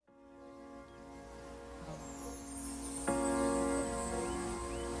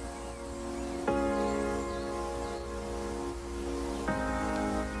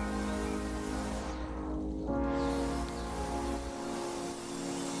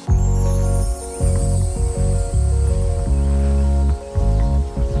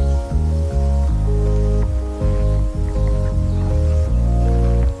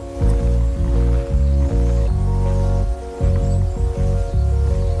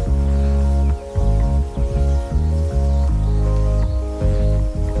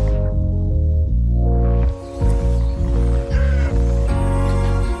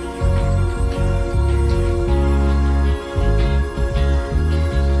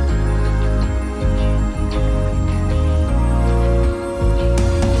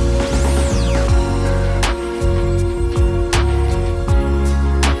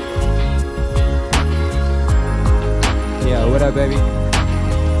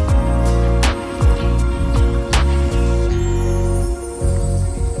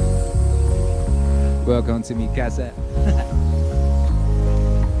Welcome to mi casa.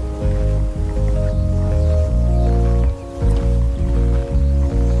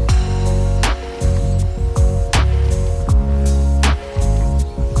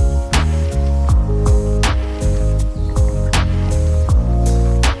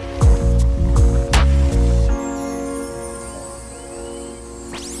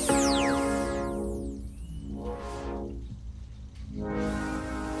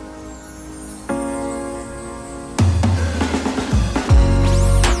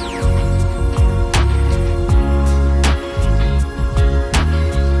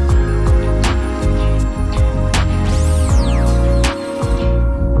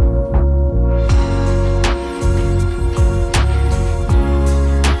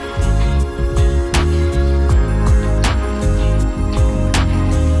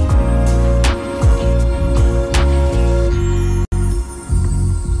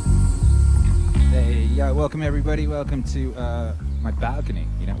 Welcome to my balcony,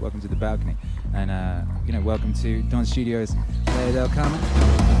 welcome to the balcony. And, welcome to Don Studios, Playa del Carmen.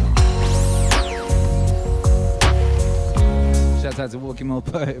 Shout out to Walking Mall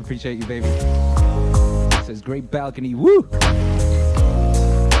Poet, appreciate you, baby. It says great balcony, woo!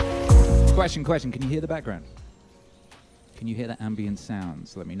 Question, can you hear the background? Can you hear the ambient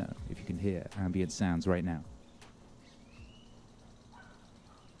sounds? Let me know if you can hear ambient sounds right now.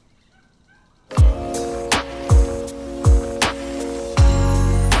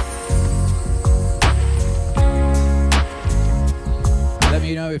 Let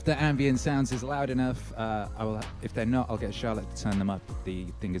me know if the ambient sounds is loud enough. If they're not, I'll get Charlotte to turn them up. The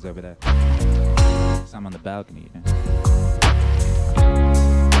thing is over there. So I'm on the balcony,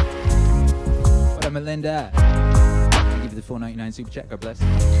 What up, Melinda? I'll give you the $4.99 super chat. God bless.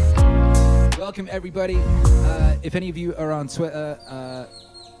 Welcome, everybody. If any of you are on Twitter,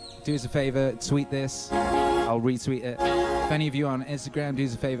 do us a favor, tweet this. I'll retweet it. If any of you are on Instagram, do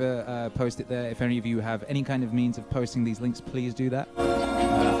us a favor, post it there. If any of you have any kind of means of posting these links, please do that.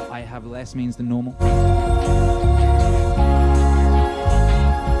 I have less means than normal.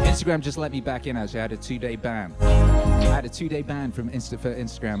 Instagram just let me back in, actually. I had a 2-day ban. I had a 2-day ban from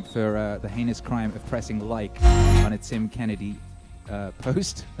Instagram for the heinous crime of pressing like on a Tim Kennedy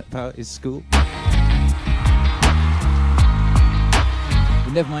post about his school.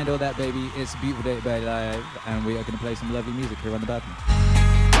 But never mind all that, baby. It's a beautiful day to be alive, and we are going to play some lovely music here on the balcony.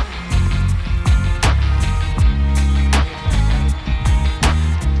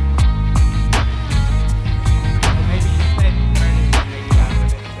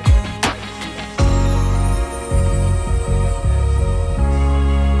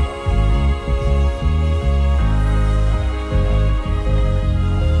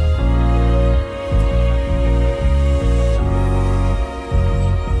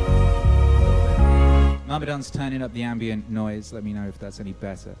 Ramadan's turning up the ambient noise. Let me know if that's any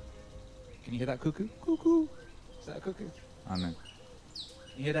better. Can you hear that cuckoo? Cuckoo. Is that a cuckoo? Oh no.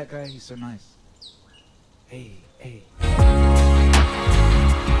 You hear that guy? He's so nice. Hey, hey.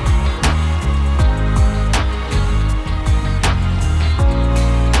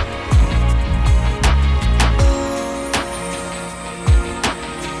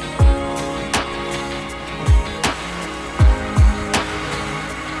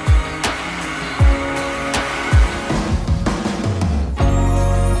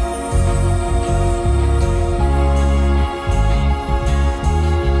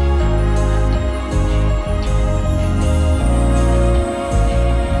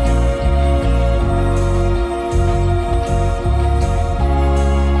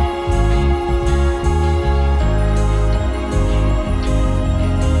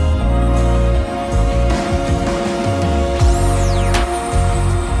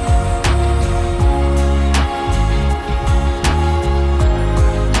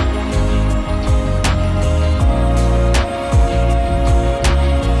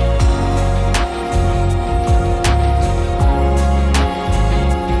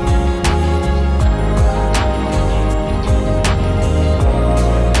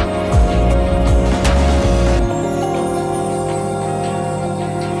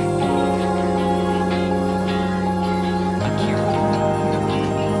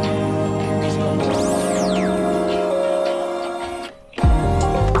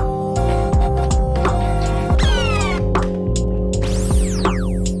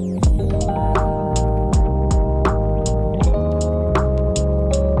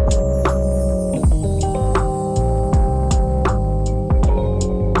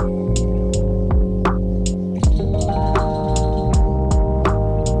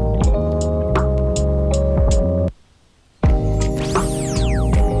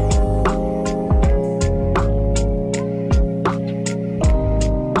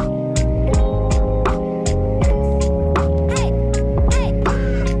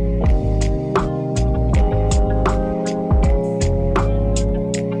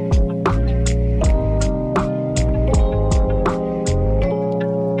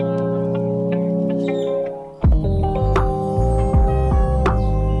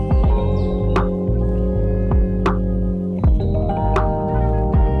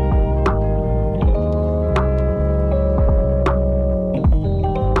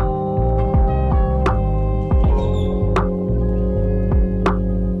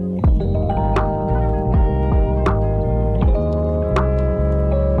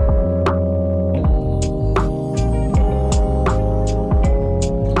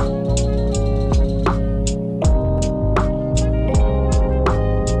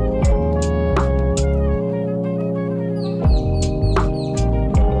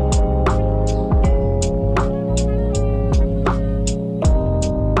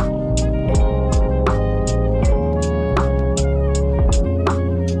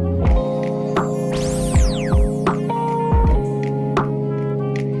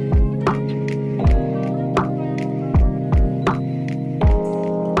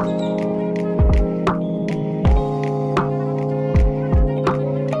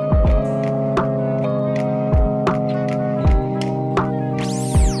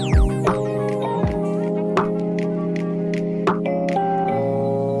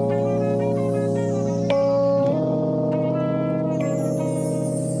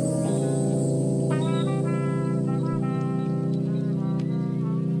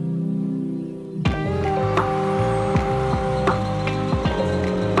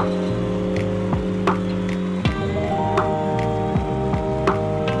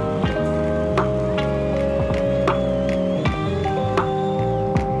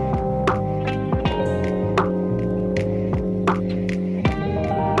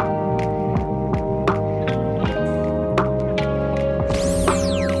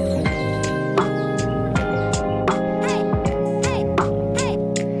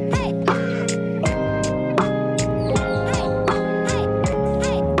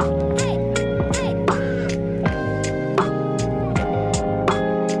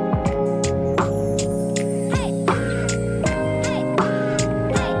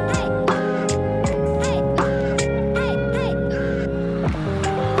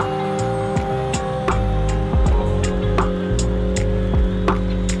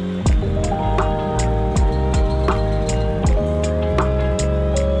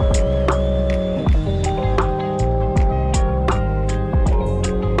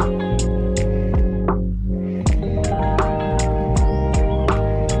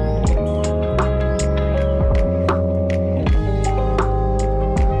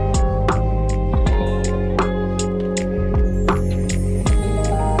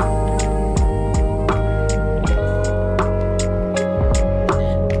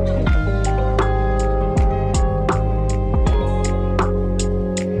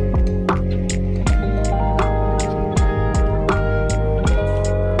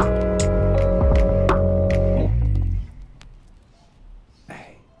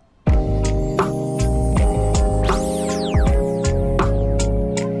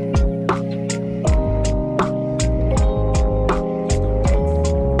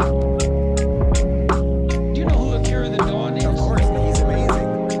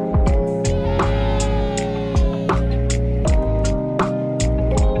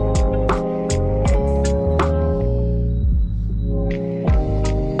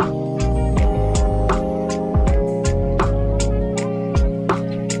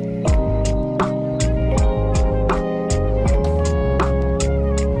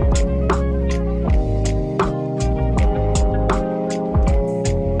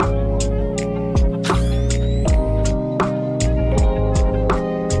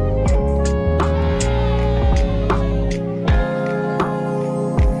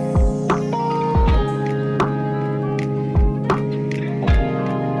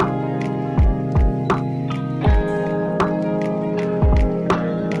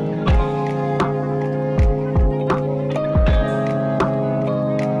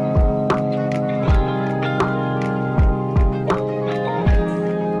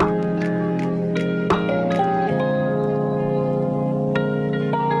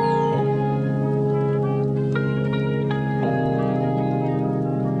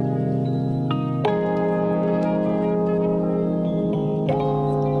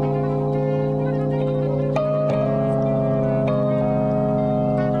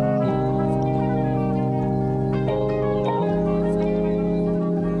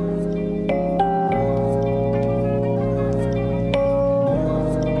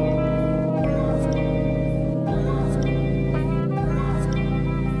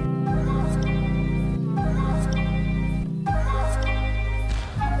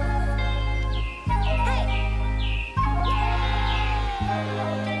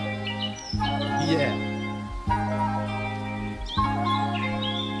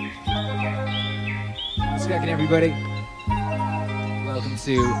 Second, everybody. Welcome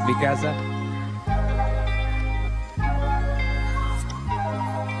to Mikasa.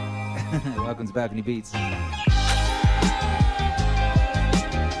 Welcome to Balcony Beats. What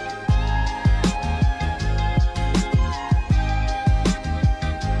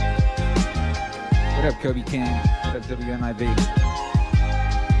up, Kobe King? What up, WMIV?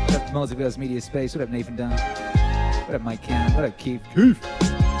 What up, Multiverse Media Space? What up, Nathan Dunn? What up, Mike Cam? What up, Keith?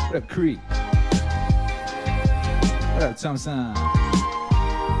 What up, Cree? What up, Thompson?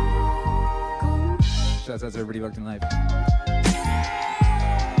 Shouts out to everybody locked in live.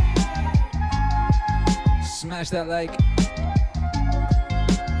 Smash that like.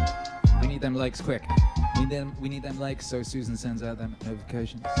 We need them likes quick. We need them likes so Susan sends out them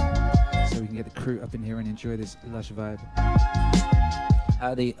notifications so we can get the crew up in here and enjoy this lush vibe.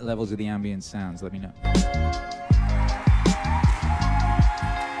 How are the levels of the ambient sounds? Let me know.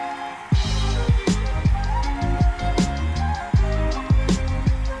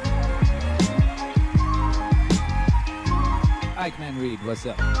 Ike Man Reed, what's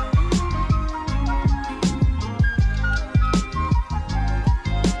up?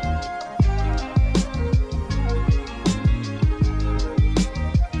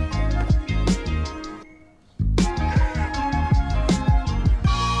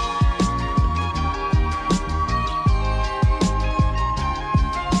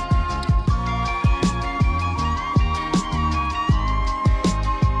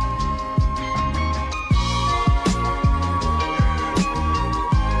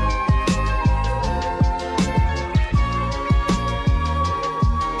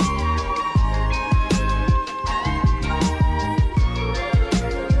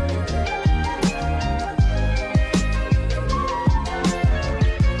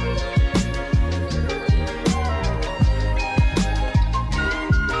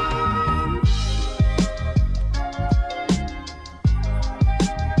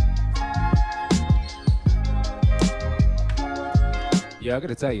 Yeah, I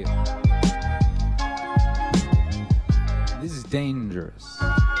gotta tell you, this is dangerous.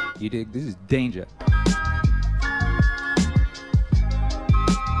 You dig? This is danger.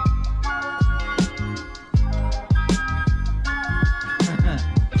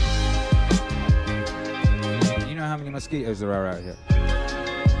 You know how many mosquitoes there are out here?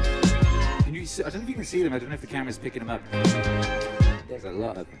 Can you see, I don't know if you can see them. I don't know if the camera's picking them up. There's a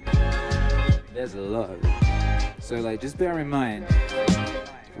lot of them. There's a lot of them. So, like, just bear in mind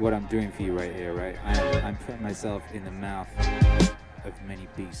what I'm doing for you right here, right? I'm putting myself in the mouth of many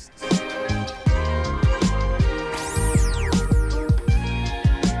beasts.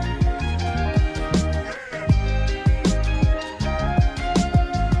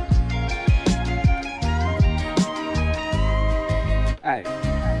 Hey.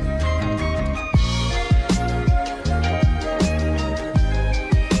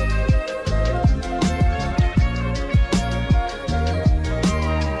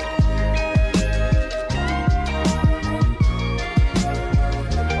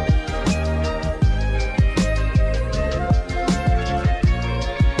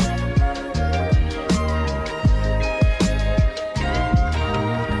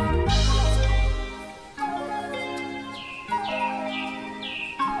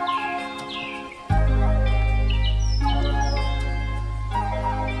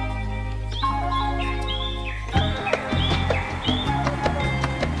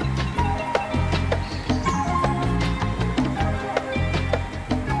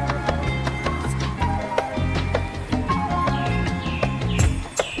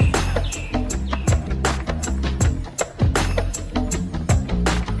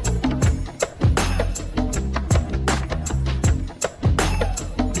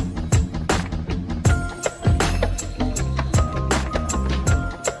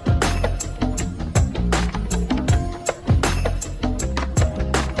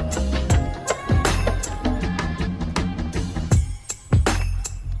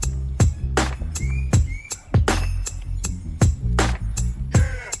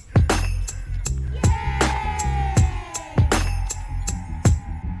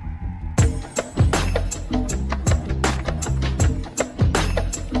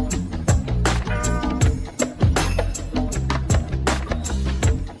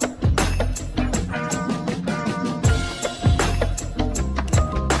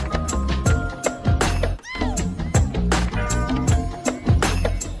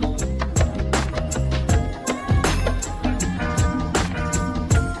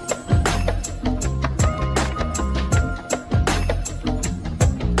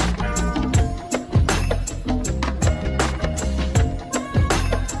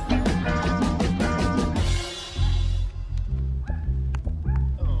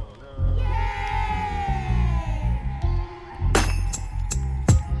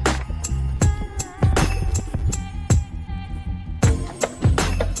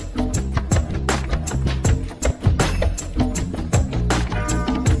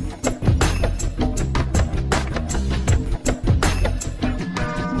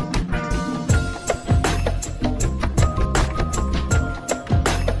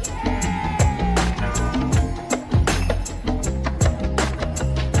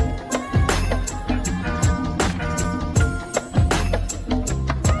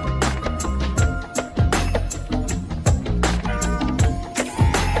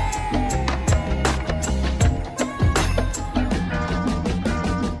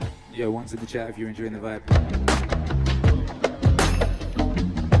 ones in the chat if you're enjoying the vibe.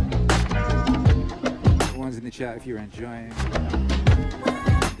 Ones in the chat if you're enjoying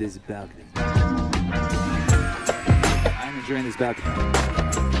this balcony. I'm enjoying this balcony.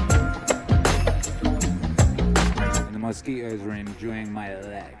 And the mosquitoes are enjoying my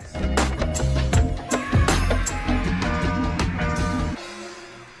legs.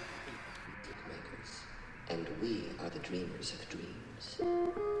 And we are the dreamers of dreams.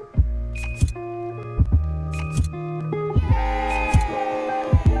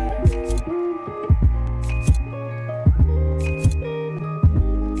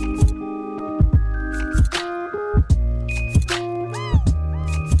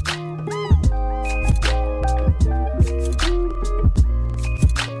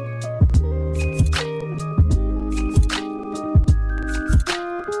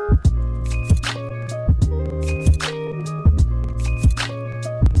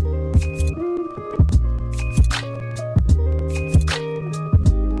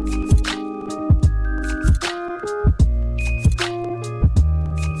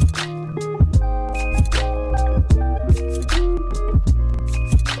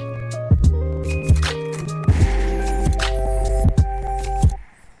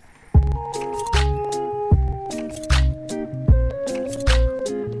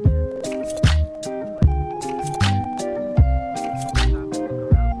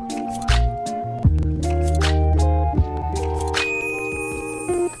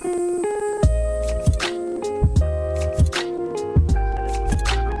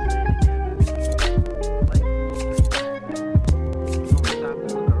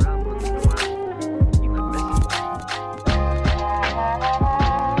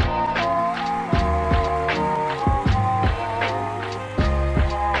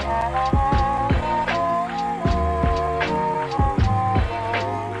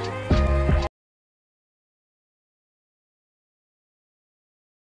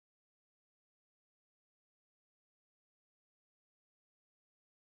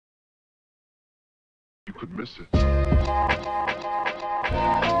 You could miss it.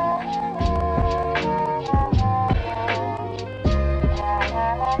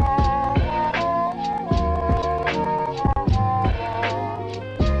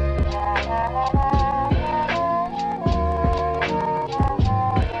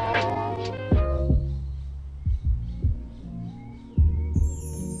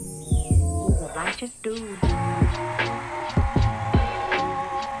 Righteous dude.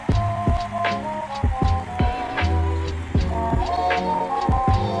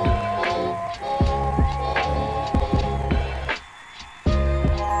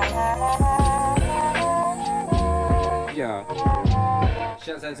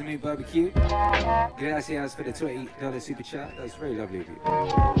 Shouts out to me, Barbecue. Gracias for the $20 super chat. That was very lovely of you.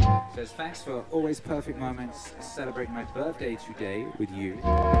 Says, thanks for always perfect moments. Celebrating my birthday today with you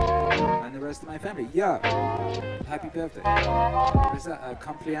and the rest of my family. Yeah. Happy birthday. What is that?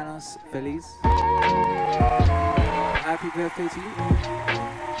 Cumpleaños feliz. Happy birthday to you.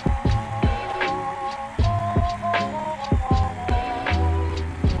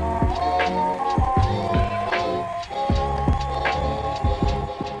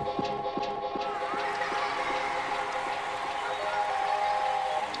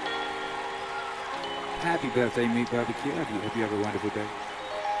 Happy birthday, Meat Barbecue. Hope you have a wonderful day.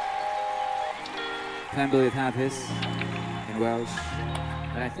 Pemberley Hathis in Welsh.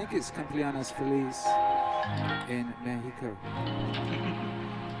 And I think it's Cumpleaños Feliz in Mexico.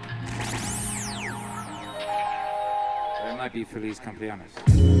 Or it might be Feliz Cumpleaños.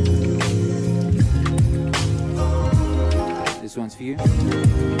 This one's for you.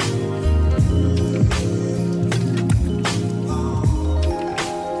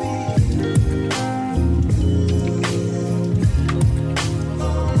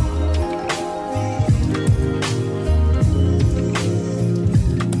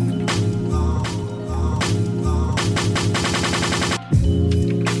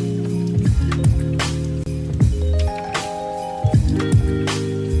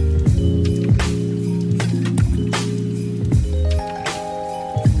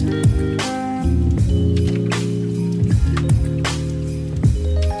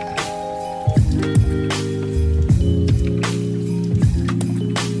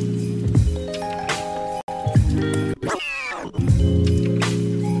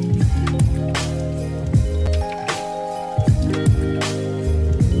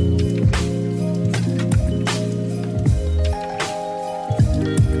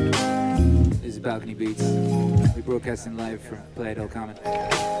 broadcasting live from Playa del Carmen.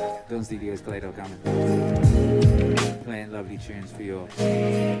 Don Studios, Playa del Carmen. Playing lovely tunes for your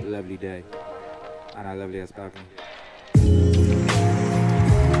lovely day on our lovely ass balcony.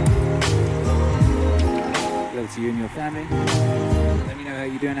 Love to you and your family. Let me know how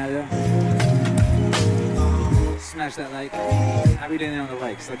you're doing out there. Smash that like. How are we doing on the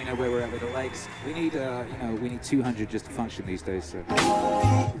likes? Let me know where we're at with the likes. We need, we need 200 just to function these days. So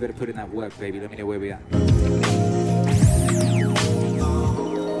we better put in that work, baby. Let me know where we at.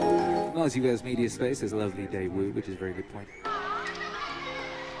 Multiverse Media Space has a lovely day, woo, which is a very good point.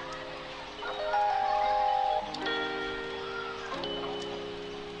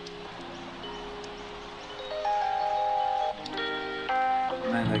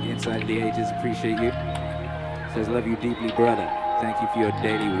 Man like Inside the Ages, appreciate you. Says, love you deeply, brother. Thank you for your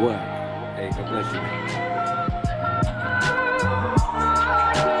daily work. Hey, God bless you, man.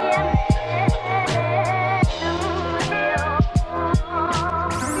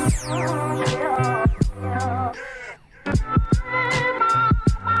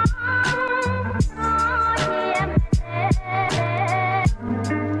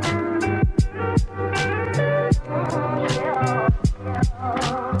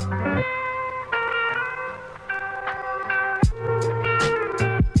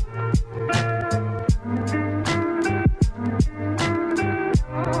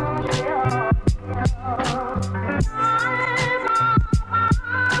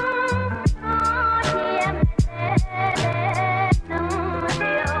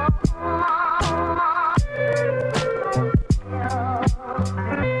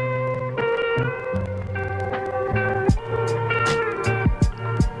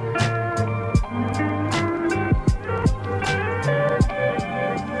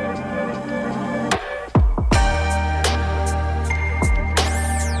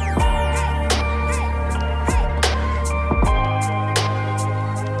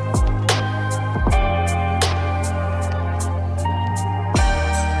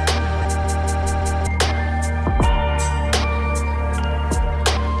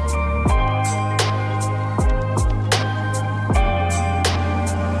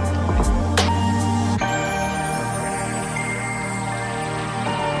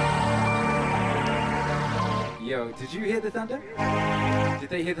 Did you hear the thunder? Did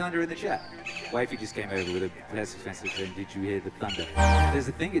they hear thunder in the chat? Wifey just came over with a less expensive thing. Did you hear the thunder? There's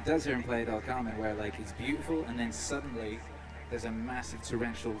a thing it does here in Playa del Carmen where like it's beautiful and then suddenly there's a massive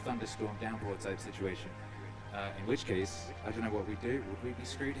torrential thunderstorm downpour type situation. In which case, I don't know what we do. Would we be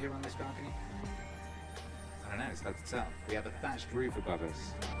screwed here on this balcony? I don't know, it's hard to tell. We have a thatched roof above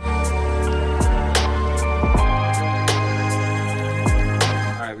us.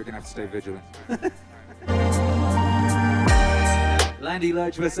 Alright, we're gonna have to stay vigilant. Landy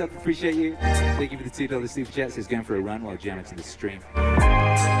Lurch, what's up? Appreciate you. Thank you for the $2 super chat. Says going for a run while jamming to the stream.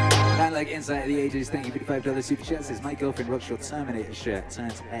 Man like Inside the Ages, thank you for the $5 super chat. Says my girlfriend rocks your Terminator shirt,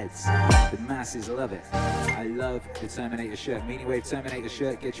 turns heads. The masses love it. I love the Terminator shirt. Meaning Wave Terminator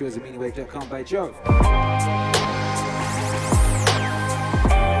shirt. Get yours at meaningwave.com by Jove.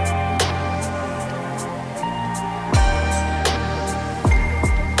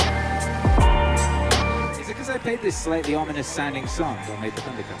 I played this slightly ominous sounding song that made the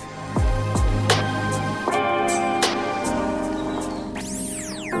thunder come.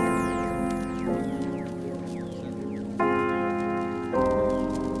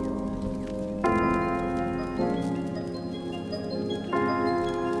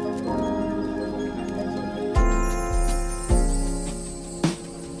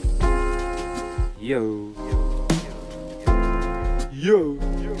 Yo. Yo.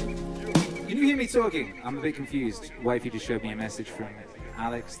 Can you hear me talking? I'm a bit confused. Wifey just showed me a message from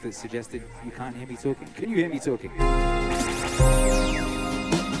Alex that suggested you can't hear me talking. Can you hear me talking?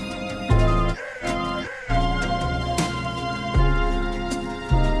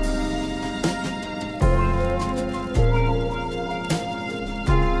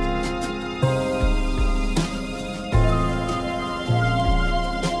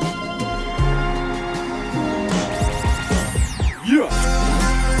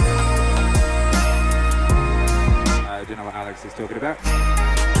 Is talking about.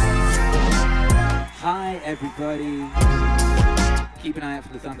 Hi everybody. Keep an eye out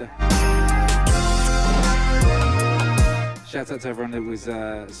for the thunder. Shout out to everyone that was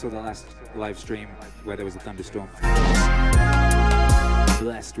saw the last live stream where there was a thunderstorm.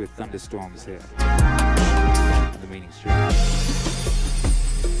 Blessed with thunderstorms here on the meeting stream.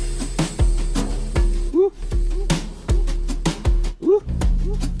 Woo. Woo.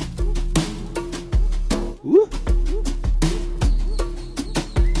 Woo.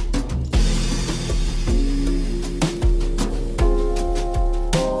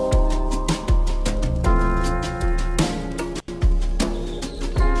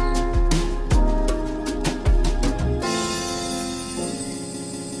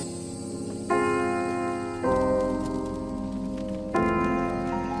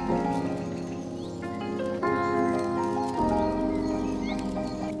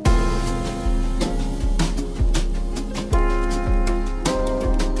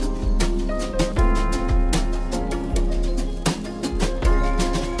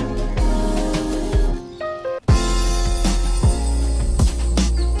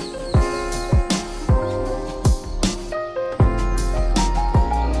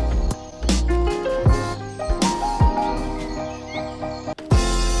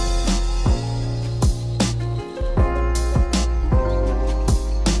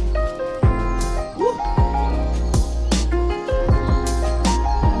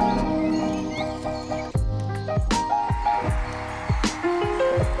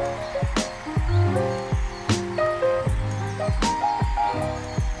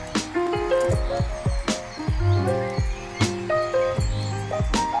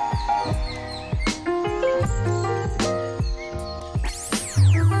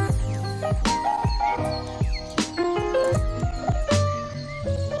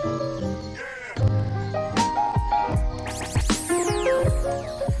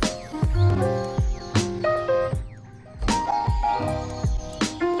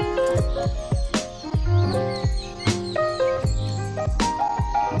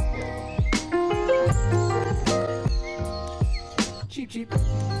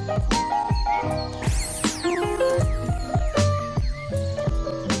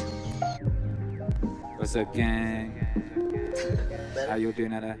 What's up, gang? How you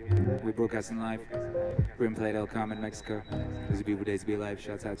doing out there? We're broadcasting live. Grim Plate El Carmen, Mexico. There's a beautiful day to be alive.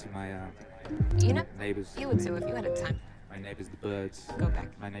 Shouts out to my neighbors. You would too if you had a time. My neighbors, the birds. Go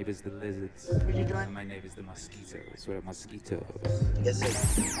back. My neighbors, the lizards. Where'd you join? And my neighbors, the mosquitoes. What up, mosquitoes? I guess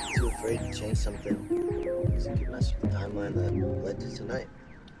I'm too afraid to change something. Because it could mess with the timeline that led to tonight.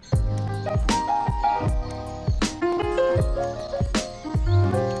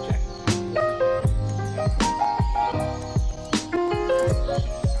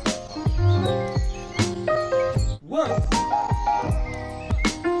 Whoa!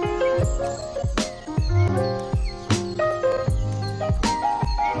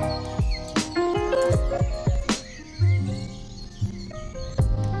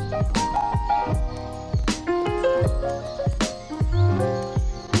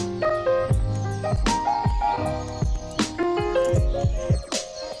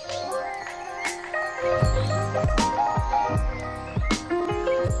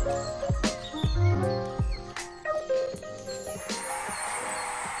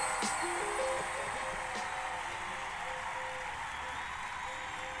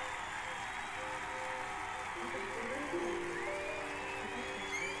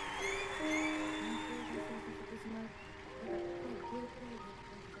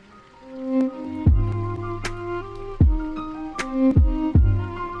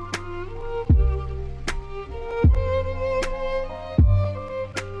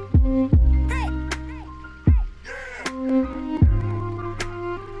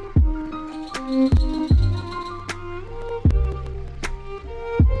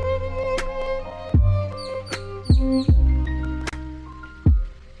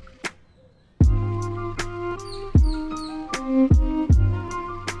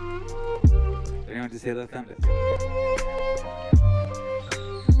 Anyone just hear that thunder?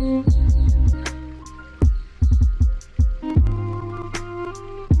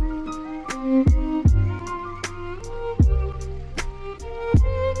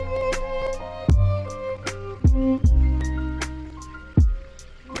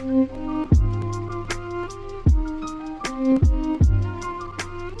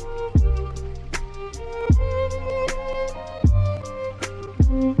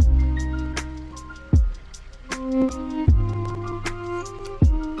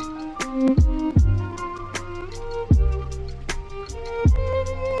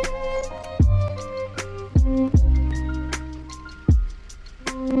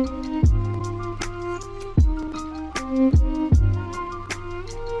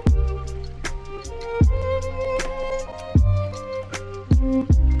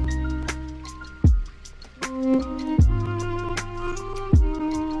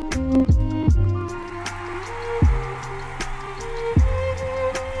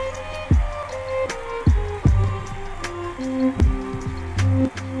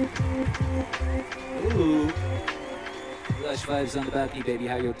 On the balcony, baby,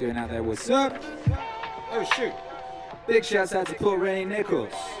 how you doing out there? What's up? Oh shoot! Big shouts out to Paul Rennie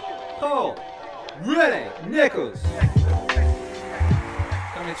Nichols. Paul Rennie Nichols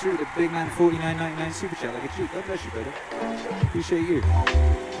coming through the big man 49.99 super chat like a G. God bless you, brother. Appreciate you.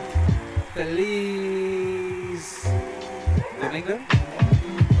 Feliz Domingo.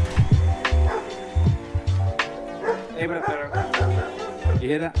 Hey, what up, brother? You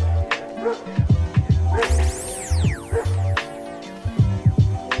hear that?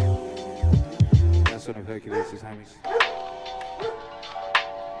 Son of Hercules, his homies.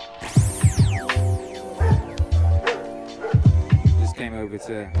 Just came over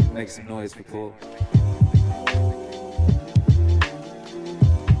to make some noise for Paul.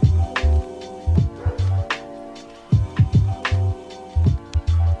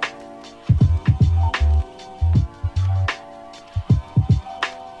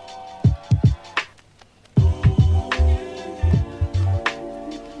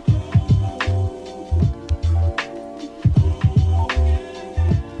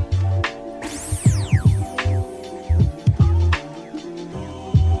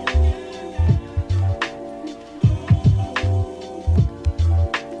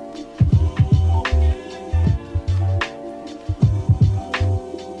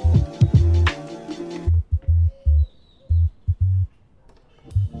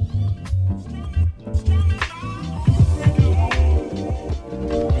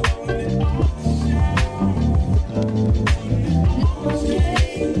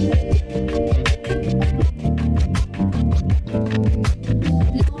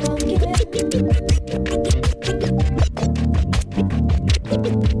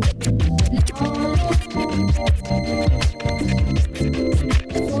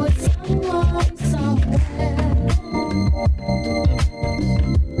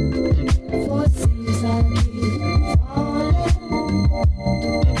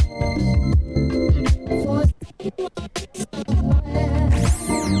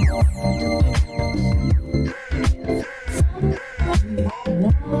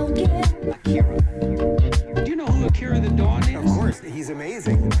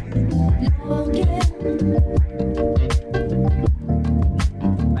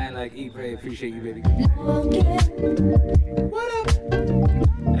 Pray, appreciate you, baby. What up?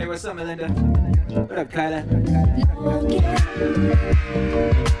 Hey, what's up, Melinda? What up, Kyla?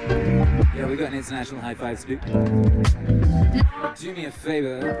 Yeah, we got an international high five to do. Do me a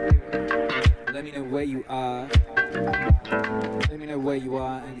favor. Let me know where you are. Let me know where you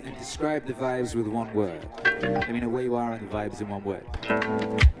are and describe the vibes with one word. Let me know where you are and the vibes in one word.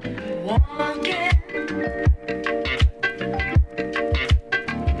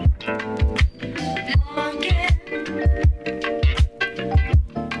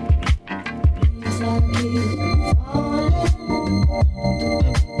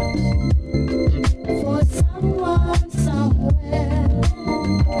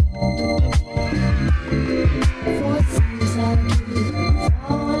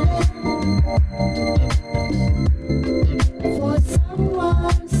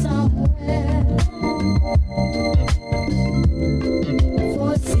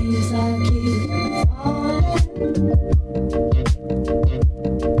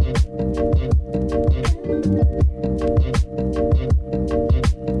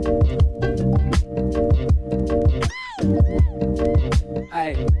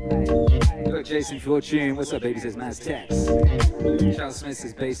 Fortune, what's up, baby? Says Mass Tex. Charles Smith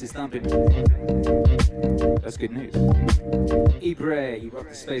says bass is thumping. That's good news. Ibray, you rock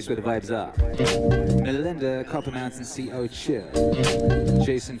the space where the vibes are. Melinda, Copper Mountain CO chill.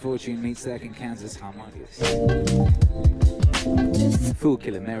 Jason Fortune meets Zach in Kansas harmonious. Fool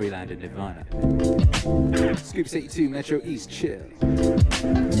Killer, Maryland and Nirvana. Scoops 82, Metro East chill.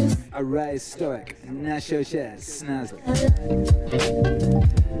 Arise Stoic, Nasho Chaz, Snazzle.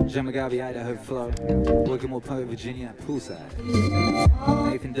 Jamagavi, Idaho Flow, Wickamore Point, Virginia, Poolside.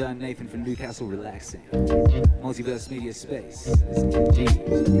 Nathan Dunn, Nathan from Newcastle, relaxing. Multiverse Media Space, indeed.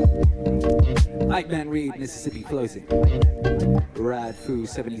 Ike Man Reed, Mississippi, floating. Rad Foo,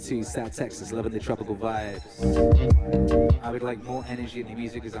 72, South Texas, loving the tropical vibes. I would like more energy in the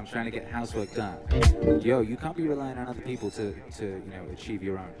music because I'm trying to get housework done. Yo, you can't be relying on other people to you know, achieve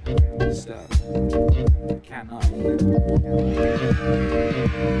your own stuff. You cannot.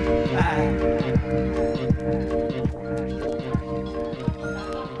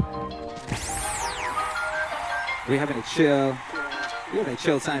 We're having a chill. We're having a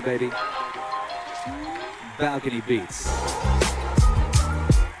chill time, baby. Balcony beats.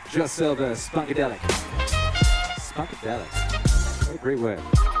 Just Silver, Spunkadelic. Spunkadelic. What a great word.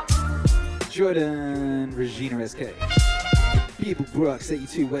 Jordan, Regina SK. People Brooks,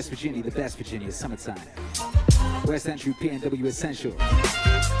 82, West Virginia, the best Virginia, summertime. West Entry, PNW Essential.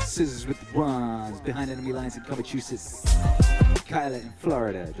 Scissors with the bronze, behind enemy lines in Massachusetts. Kyla in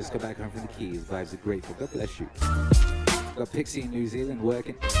Florida, just got back home from the Keys, vibes are grateful, God bless you. Got Pixie in New Zealand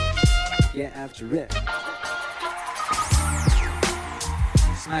working, yeah, after it.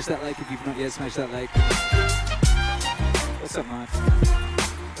 Smash that like if you've not yet smashed that like. What's up, man?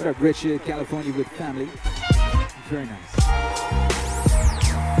 What up, Richard, California with family? Very nice.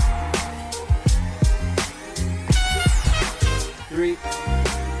 Three,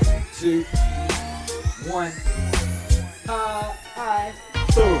 2, 1.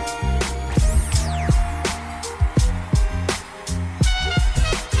 Boom.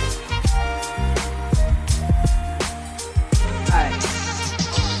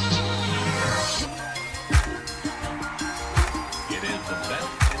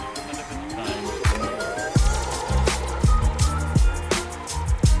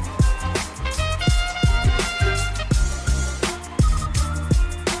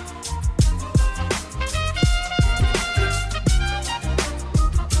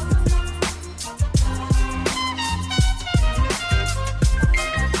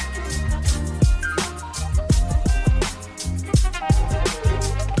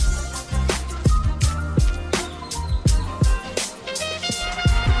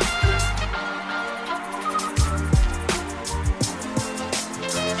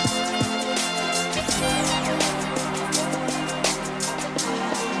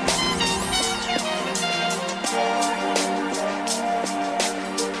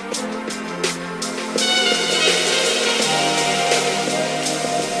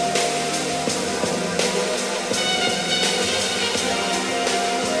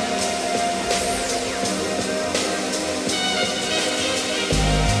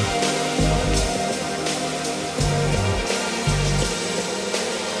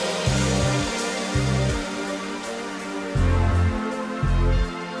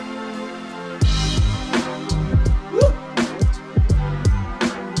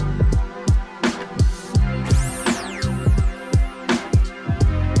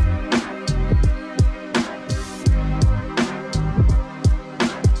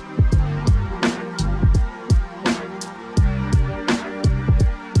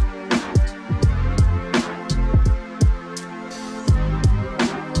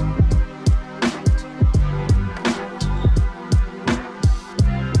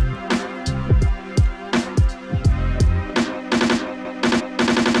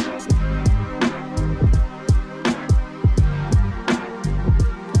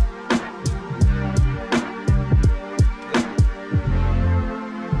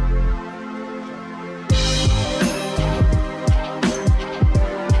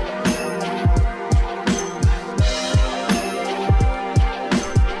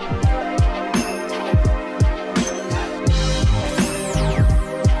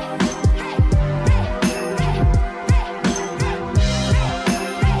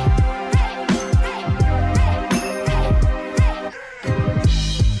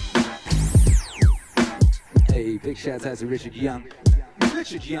 Shout out to Richard Young.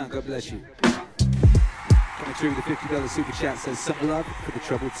 Richard Young, God bless you. Coming through with the $50 super chat says, some love for the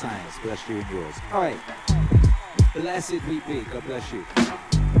troubled times. Bless you and yours. All right. Blessed we be. God bless you.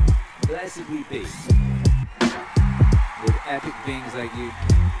 Blessed we be. With epic beings like you.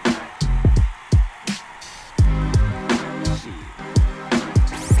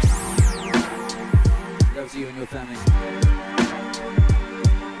 Love to you and your family.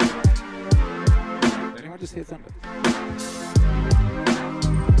 Did anyone just hear thunder?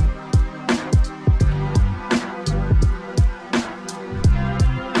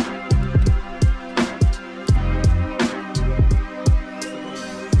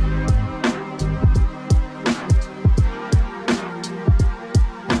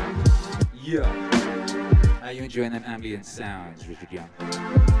 Yeah. Are you enjoying them ambient sounds, Richard Young?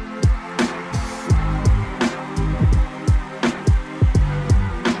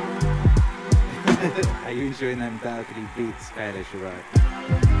 Are you enjoying them balcony beats, Kailash, right?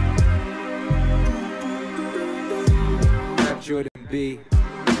 Rap Jordan B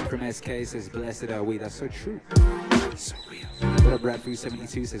from SK says, blessed are we. That's so true. So real. What up,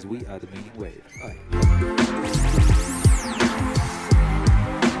 Bradfoo72 says, we are the meaning wave. All right.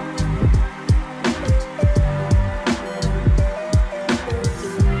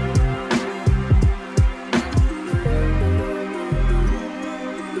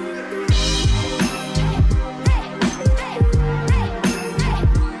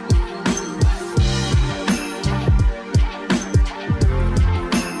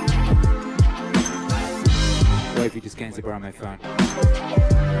 If you just came to borrow my phone.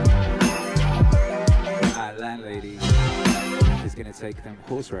 Our landlady is going to take them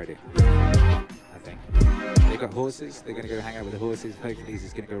horse riding, I think. They got horses, they're going to go hang out with the horses. Hercules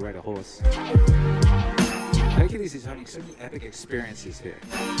is going to go ride a horse. Hercules is having so many epic experiences here.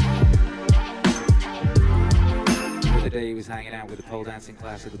 The other day he was hanging out with the pole dancing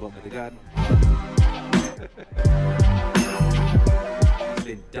class at the bottom of the garden. He's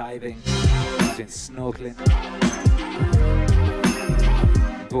been diving, he's been snorkeling.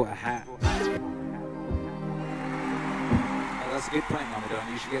 Bought a hat. Oh, that's a good point,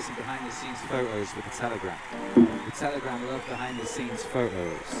 Ramadan. You should get some behind-the-scenes photos with the Telegram. The Telegram love behind-the-scenes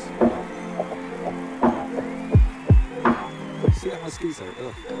photos. See that mosquito?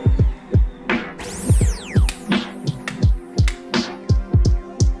 Ugh.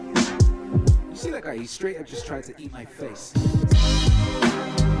 You see that guy? He straight up just tried to eat my face.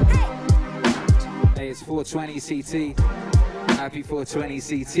 Hey, it's 420 CT. Happy 420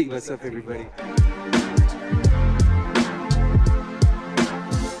 CT. What's up, everybody?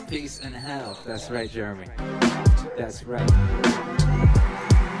 Peace and health. That's right, Jeremy. That's right.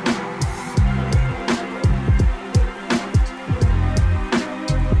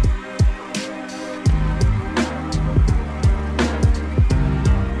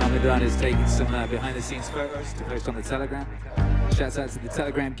 Ramadan is taking some behind-the-scenes photos to post on the Telegram. Shouts out to the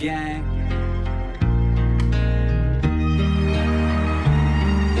Telegram gang.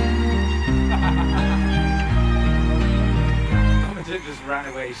 Just ran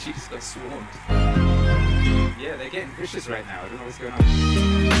away, she just got swarmed. Yeah, they're getting vicious right now. I don't know what's going on.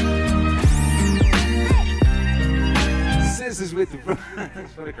 Scissors with the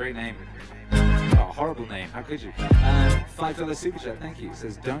what a great name. Oh, horrible name. How could you? $5 super chat. Thank you. It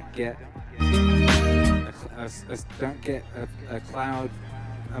says don't get a cloud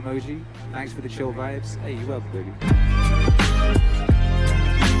emoji. Thanks for the chill vibes. Hey, you're welcome, baby.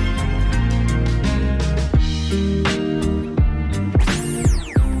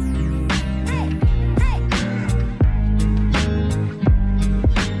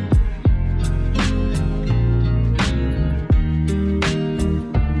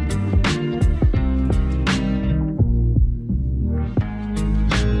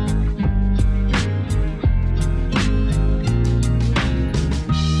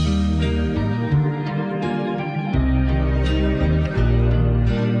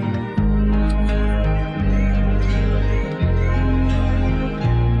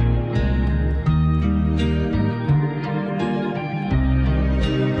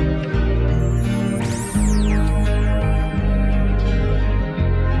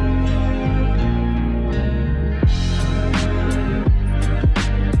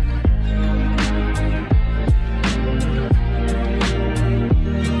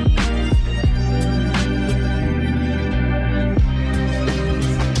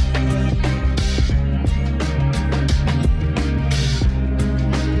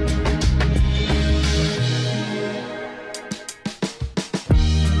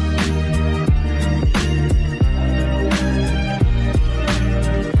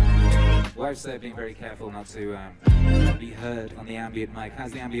 being very careful not to be heard on the ambient mic.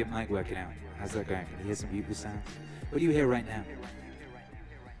 How's the ambient mic working out? How's that going? Can you hear some beautiful sounds? What do you hear right now?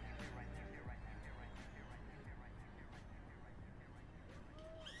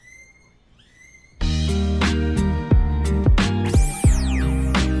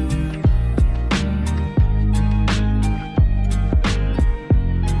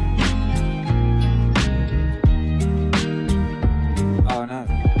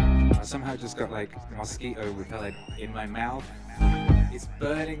 Somehow just got like mosquito repellent in my mouth. It's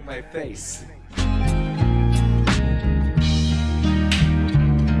burning my face.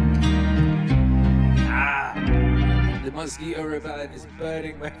 The mosquito repellent is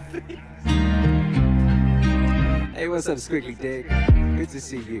burning my face. Hey, what's up, Squiggly Dick? Good to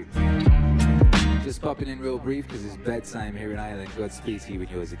see you. Just popping in real brief because it's bedtime here in Ireland. Godspeed to you and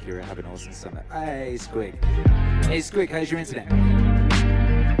yours, Akira. Have an awesome summer. Hey, Squig. Hey, Squig, how's your internet?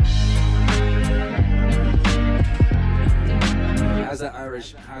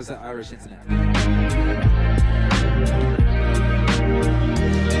 How's that Irish internet?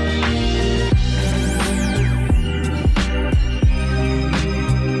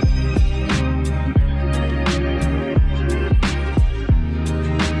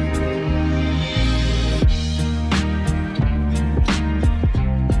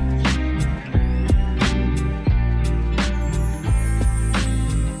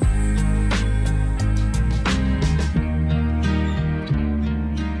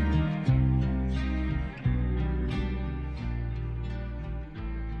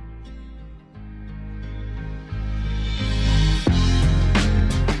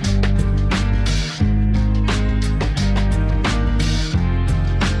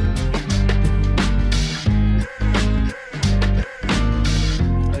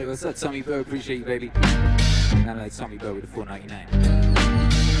 What's up, Tommy Bo? Appreciate you, baby. And like Tommy Bo with the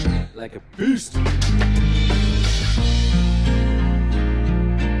 $4.99. Like a beast.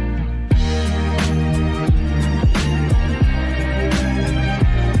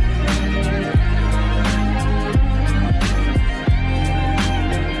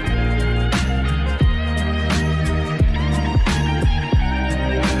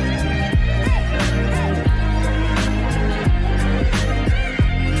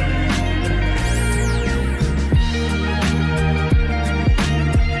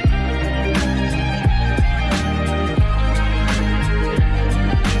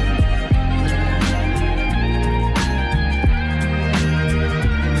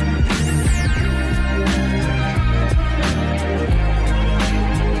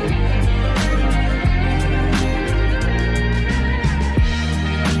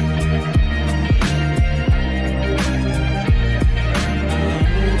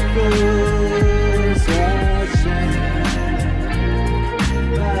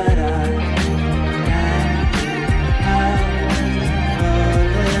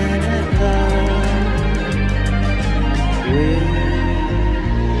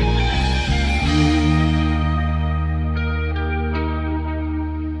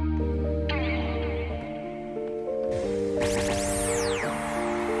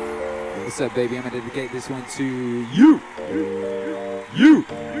 What's up, baby? I'm going to dedicate this one to you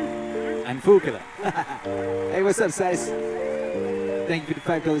and Fukula. Hey, what's up, Size? Thank you for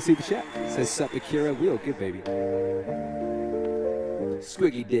the $5 super chat. Says, sup, Akira. We all good, baby.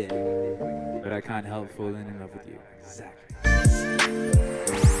 Squiggy dick. But I can't help falling in love with you. Exactly.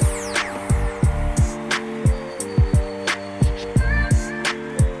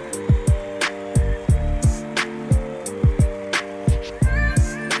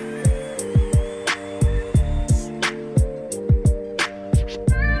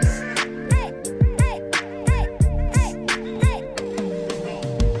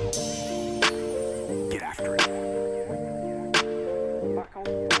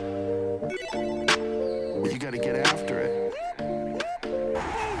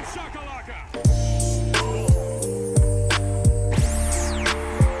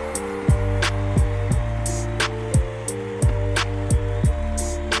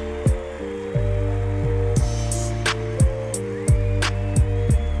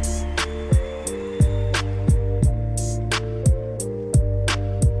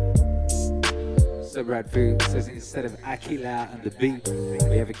 Brad Fu says instead of Akila and the beat,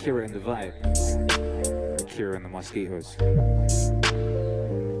 we have Akira and the vibe. Akira and the Mosquitoes.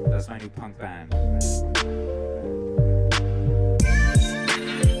 That's my new punk band.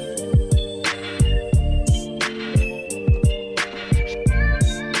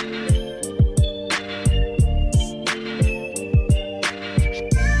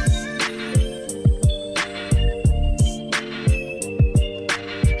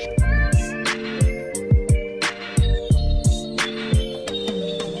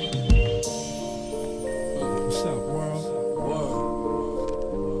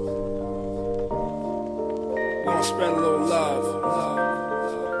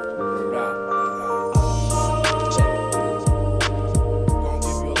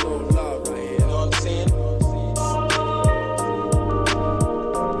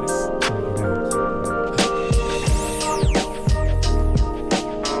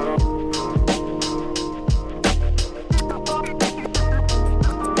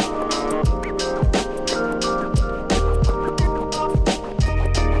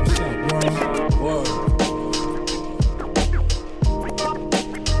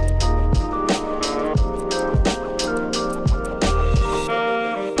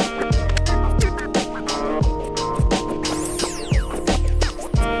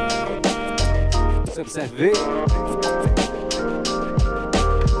 Seth V.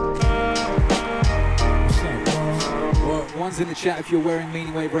 One's in the chat if you're wearing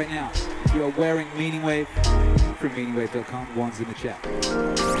Meaning Wave right now. If you are wearing Meaning Wave from meaningwave.com, one's in the chat.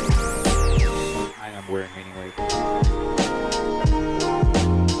 I am wearing Meaning Wave.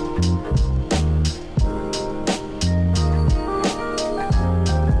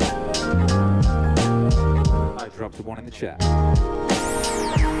 I dropped one in the chat.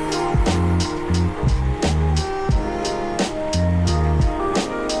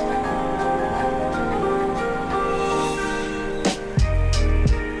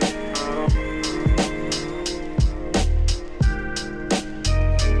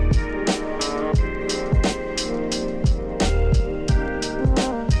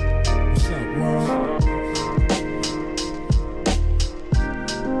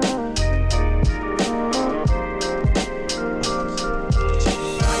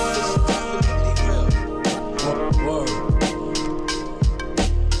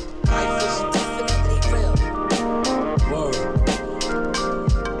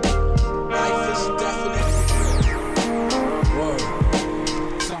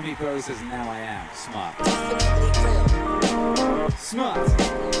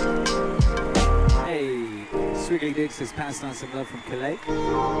 Has passed on some love from Calais,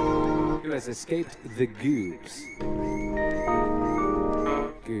 who has escaped the goobs.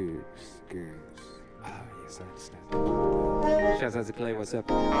 Goobs. Oh, yes, I understand. Shouts out to Calais, what's up?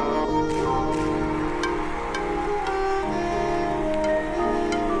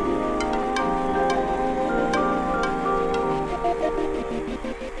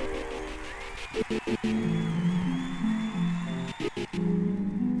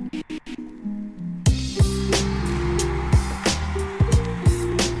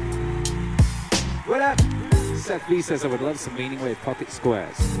 Seth V says I would love some Meaning Wave pocket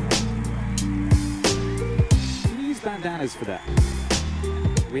squares. Can you use bandanas for that?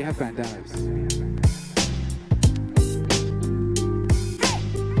 We have bandanas.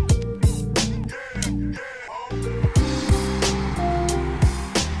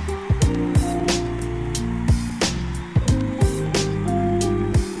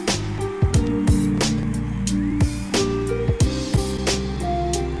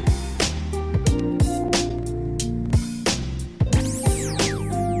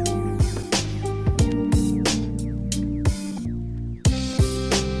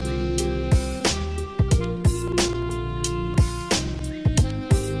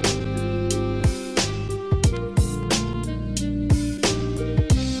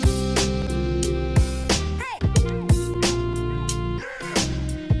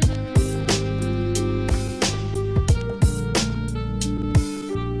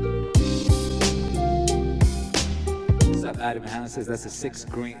 Adam Hannah says that's a sick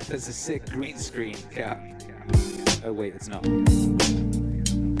green screen cap. Oh wait, it's not.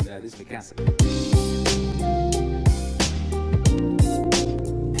 That is Mikasa.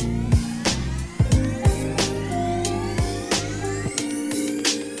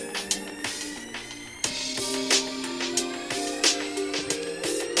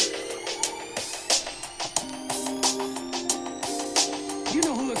 You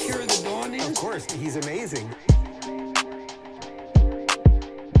know who Akira the Dawn is? Of course, he's amazing.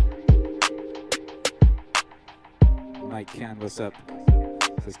 Mike Can, what's up?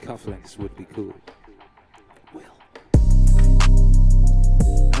 Says cufflinks would be cool. Will.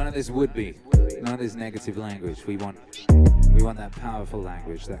 None of this would be. None of this negative language. We want that powerful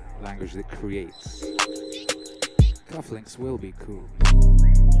language, that language that creates. Cufflinks will be cool.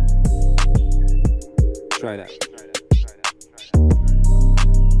 Try that.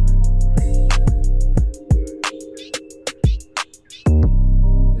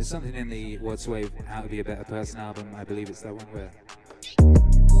 There's something in the What's Wave, How to Be a Better Person album, I believe it's that one where...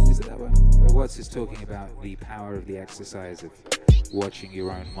 Is it that one? Where Watts is talking about the power of the exercise of watching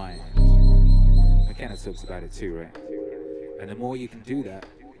your own mind. McKenna talks about it too, right? And the more you can do that,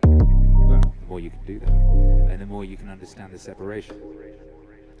 well, the more you can do that, and the more you can understand the separation.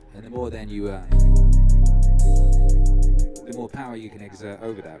 And the more then you, the more power you can exert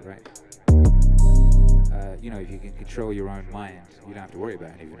over that, right? You know, if you can control your own mind, you don't have to worry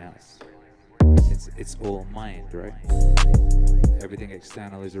about anything else. It's all mind, right? Everything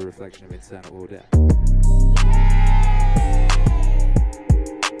external is a reflection of internal order.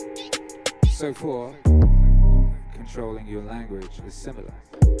 So for controlling your language is similar,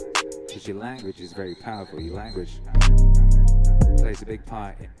 because your language is very powerful. Your language plays a big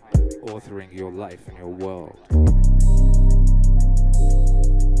part in authoring your life and your world.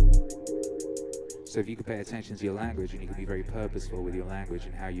 So if you can pay attention to your language and you can be very purposeful with your language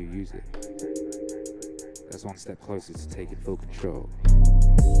and how you use it, us one step closer to taking full control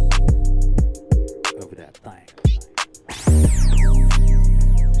over that thing.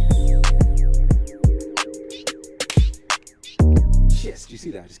 Yes, did you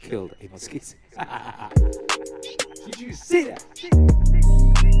see that? I just killed a mosquito. Did you see that?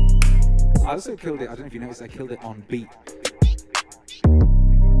 I also killed it, I don't know if you noticed, I killed it on beat.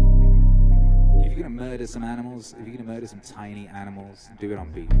 If you're gonna murder some animals, if you're gonna murder some tiny animals, do it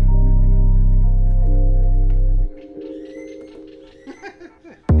on beat.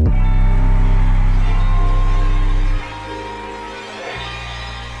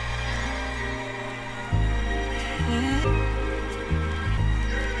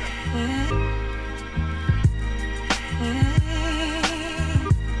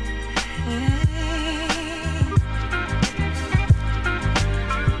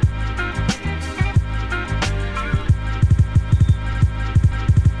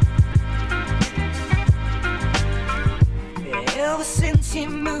 Ever since you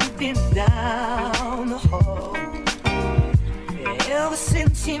moved in down the hall. Ever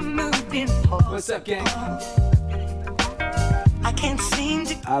since you moved in hall. What's up, gang? I can't seem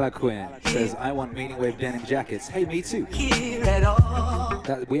to Alaquin says, I want Meaning Wave denim jackets. Hey, me too. hear at all.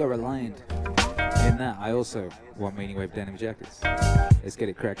 We are aligned in that. I also want Meaning Wave denim jackets. Let's get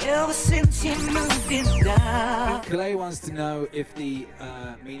it cracked. Ever since you moved in down Clay wants to know if the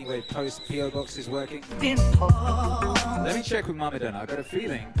Meaning Wave Post PO box is working. in hall. Let me check with Mama Donna. I got a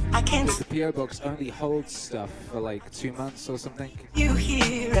feeling I can't that the PO box only holds stuff for like 2 months or something. you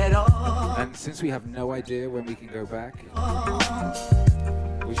hear at all. And since we have no idea when we can go back,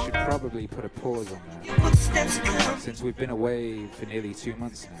 we should probably put a pause on that. Your footsteps come Since we've been away for nearly 2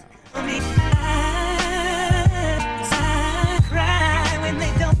 months now. for me. I cry when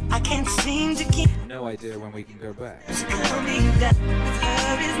they don't. I can't seem to keep No idea when we can go back. coming down. With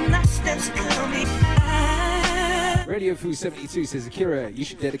her is my steps coming. Radio Foo 72 says, Akira, you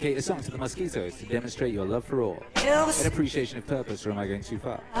should dedicate a song to the mosquitoes to demonstrate your love for all. Ever An appreciation of purpose, or am I going too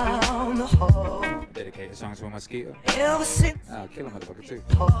far? down the hall. Dedicate a song to a mosquito? Ever since I'll kill a motherfucker too.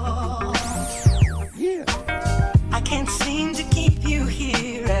 hall. Yeah. I can't seem to keep you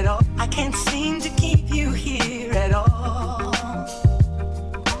here at all. I can't seem to keep you here at all.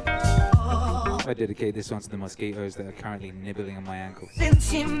 I dedicate this one to the mosquitoes that are currently nibbling on my ankle.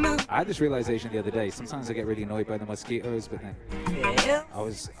 Since you moved, I had this realization the other day. Sometimes I get really annoyed by the mosquitoes, but then yeah,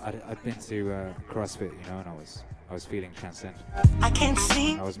 I'd been to CrossFit, you know, and I was feeling transcendent. I can't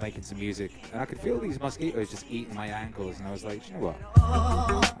seem. I was making some music, and I could feel these mosquitoes just eating my ankles, and I was like, you know what?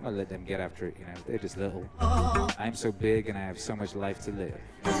 I'm gonna let them get after it, you know, they're just little. I'm so big, and I have so much life to live.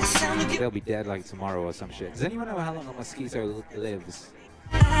 The sound of your They'll be dead like tomorrow or some shit. Does anyone know how long a mosquito lives?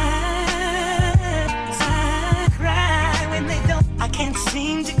 eyes. I cry when they don't. I can't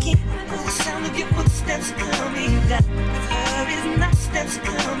seem to keep the sound of your footsteps coming down. With her is my steps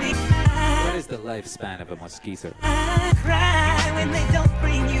coming. What is the lifespan of a mosquito? I cry when they don't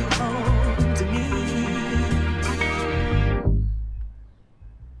bring you home to me.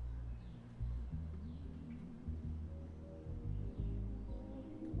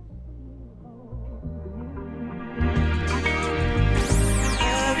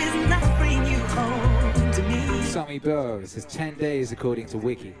 Her is not bring you home to me. Sammy Bo says 10 days according to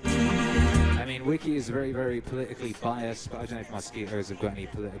Wiki. I mean, Wiki is very, very politically biased, but I don't know if mosquitoes have got any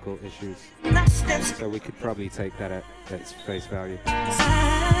political issues. My steps So we could probably take that at its face value.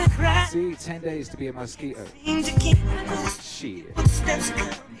 I cry. See, 10 days to be a mosquito. Seem to keep Shit. footsteps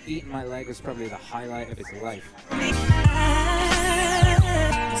coming. Eating my leg was probably the highlight of its life. I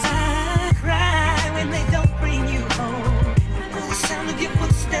cry when they don't bring you home. The sound of your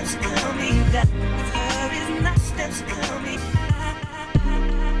footsteps coming down. With her is my steps coming.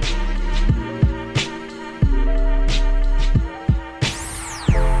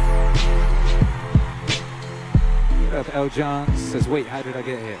 What up, L. John says, wait, how did I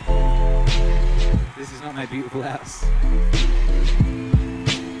get here? This is not my beautiful house.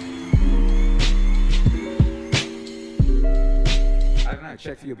 I don't know,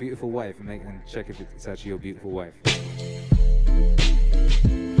 check for your beautiful wife and check if it's actually your beautiful wife.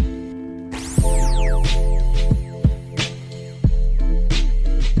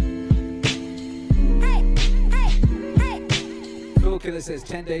 Phil Killer says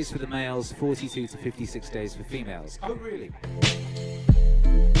 10 days for the males, 42 to 56 days for females. Oh, really?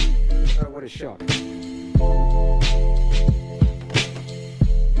 Oh, what a shock.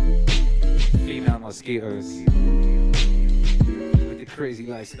 Female mosquitoes with the crazy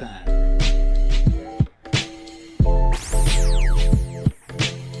lifespan.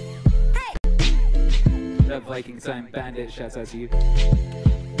 That Viking Time Bandit, shouts out to you.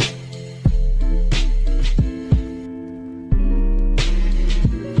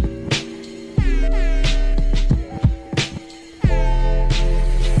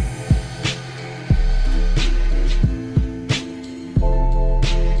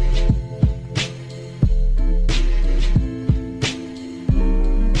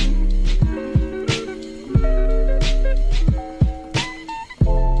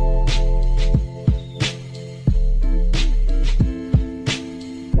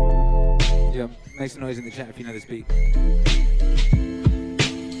 Make some noise in the chat if you know this beat.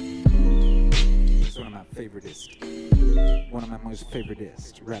 It's one of my favoriteest. One of my most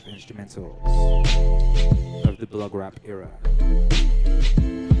favoriteest rap instrumentals of the blog rap era.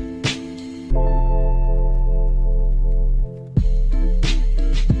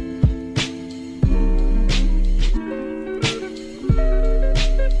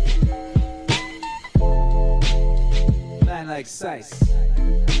 Man like Sice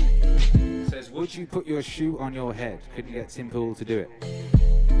says, would you put your shoe on your head? Couldn't get Tim Pool to do it.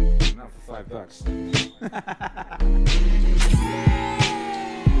 Not for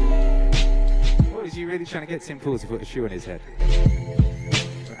 $5. What, is you really trying to get Tim Pool to put a shoe on his head?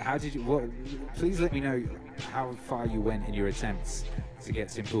 How did you, what, please let me know how far you went in your attempts to get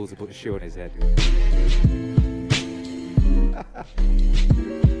Tim Pool to put a shoe on his head.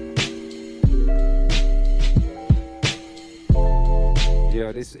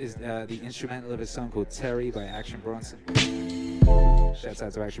 Yo, this is the instrumental of a song called Terry by Action Bronson. Shouts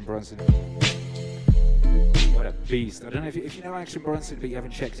out to Action Bronson. What a beast. I don't know if you know Action Bronson, but you haven't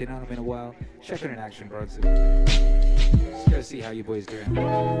checked in on him in a while. Check on an Action Bronson. Just go see how your boy's doing.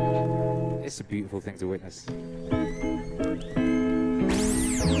 It's a beautiful thing to witness.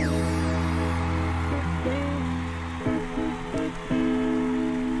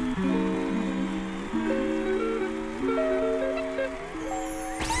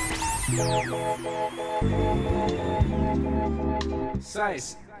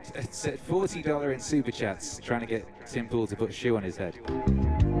 Size, it's at $40 in super chats, trying to get Tim Pool to put a shoe on his head.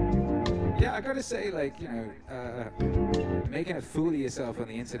 Yeah, I gotta say, like, you know, making a fool of yourself on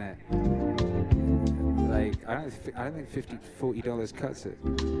the internet, like, I don't think $40 cuts it.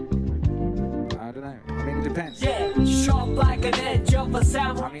 I don't know. I mean, it depends. Yeah, sharp like an edge of a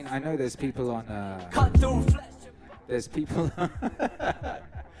samurai. I mean, I know there's people on. Cut through flesh. There's people.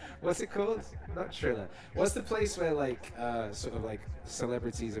 What's it called? Not Triller. What's the place where, like, sort of like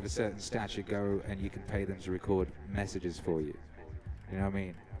celebrities of a certain stature go and you can pay them to record messages for you? You know what I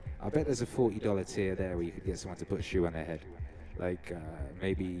mean? I bet there's a $40 tier there where you could get someone to put a shoe on their head. Like,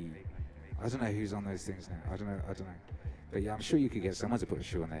 maybe, I don't know who's on those things now. I don't know. But yeah, I'm sure you could get someone to put a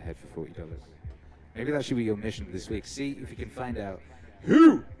shoe on their head for $40. Maybe that should be your mission this week. See if you can find out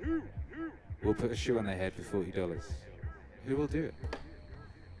who will put a shoe on their head for $40. Who will do it?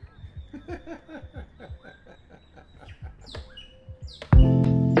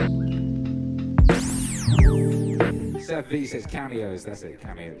 Seth V says cameos. That's it,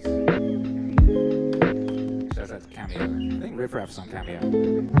 cameos. Shouts out to Cameo. I think Riff Raff's on Cameo.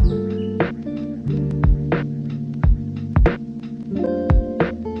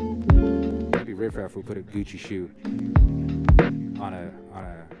 Maybe Riff Raff will put a Gucci shoe on a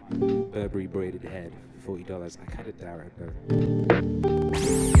Burberry braided head for $40. I kind of doubt it though.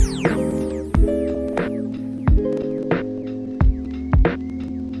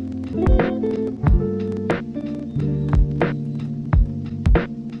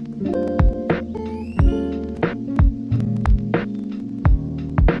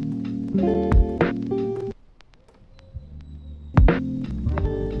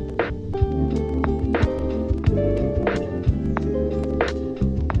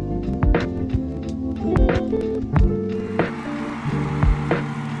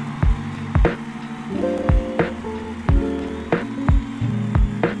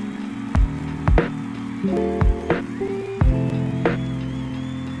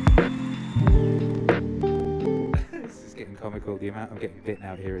 The amount I'm getting bitten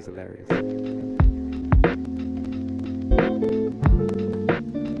out here is hilarious.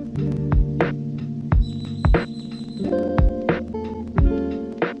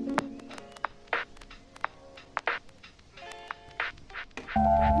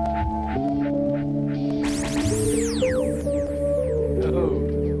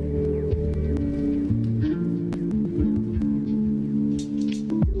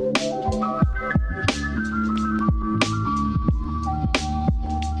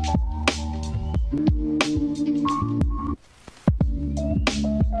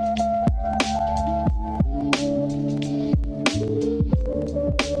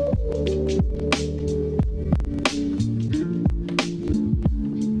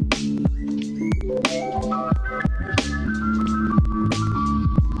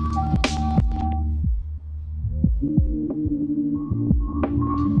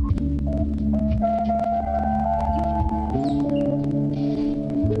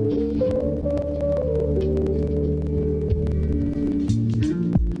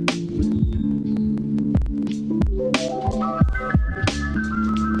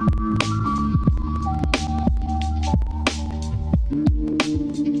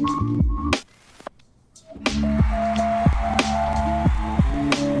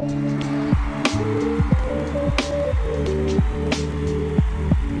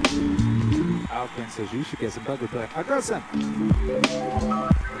 Alpha, says you should get some bug repair. I got some.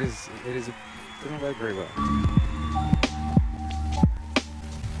 It doesn't work very well.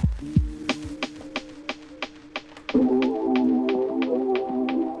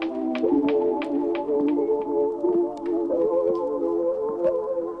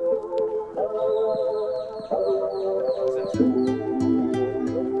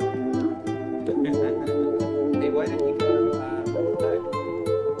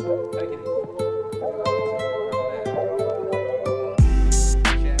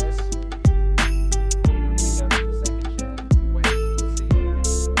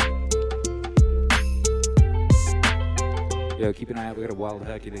 Keep an eye out, we got a wild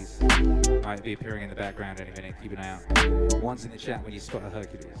Hercules. Might be appearing in the background any minute, keep an eye out. One's in the chat when you spot a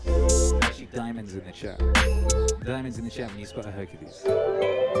Hercules. Actually, diamonds in the chat. Diamonds in the chat when you spot a Hercules.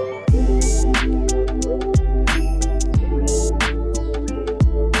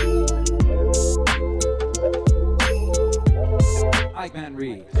 Ike Man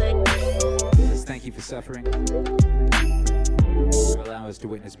Reed says thank you for suffering. To allow us to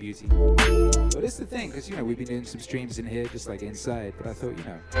witness beauty. But it's the thing, because we've been doing some streams in here just like inside, but I thought,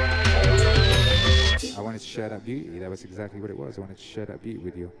 I wanted to share that beauty. That was exactly what it was. I wanted to share that beauty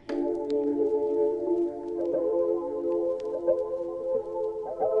with you.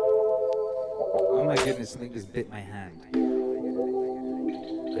 Oh my goodness, Link just bit my hand.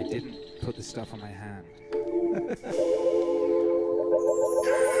 I didn't put the stuff on my hand.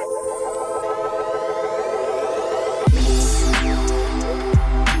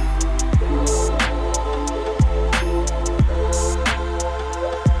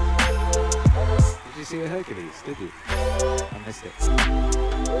 Did you see a Hercules? Did you? I missed it.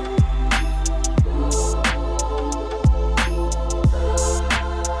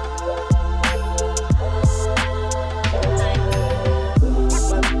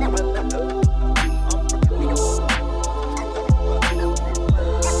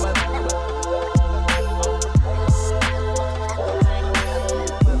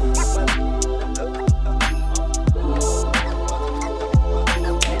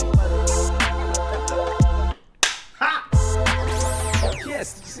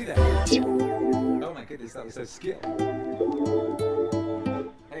 That was a skill.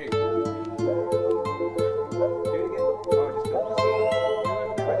 Hey. Do it again. Oh, just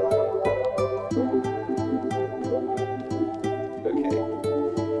okay.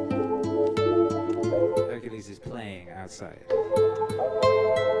 Hercules is playing outside.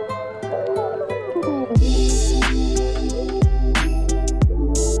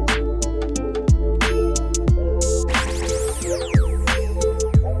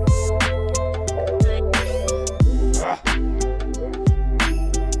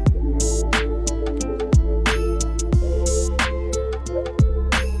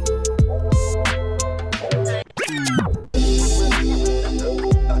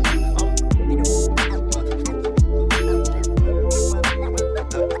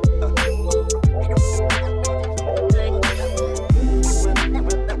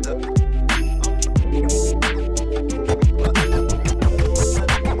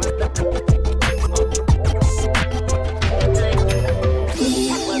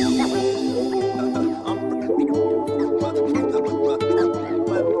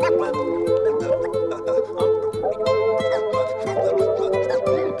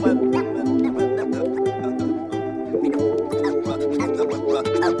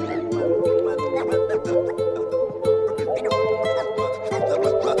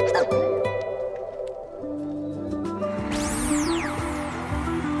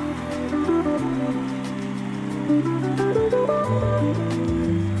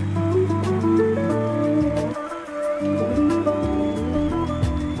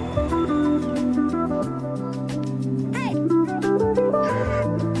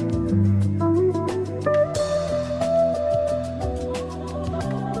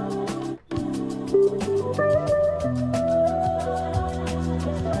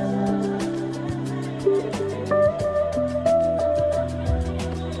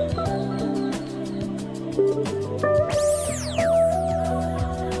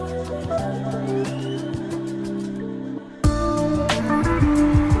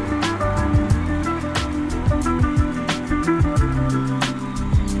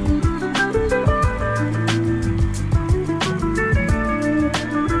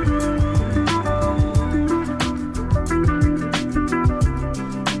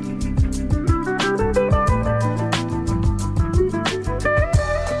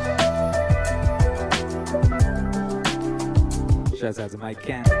 Shouts out to Mike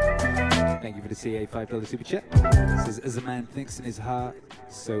Camp. Thank you for the CA $5 super chat. It says, as a man thinks in his heart,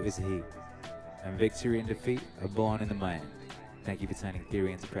 so is he. And victory and defeat are born in the mind. Thank you for turning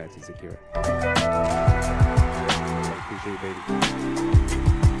theory into practice, Akira. Appreciate it, baby.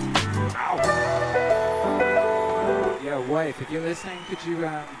 Yo, wife, if you're listening, could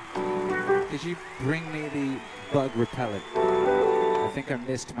you bring me the bug repellent? I think I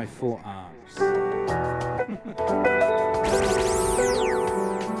missed my forearms.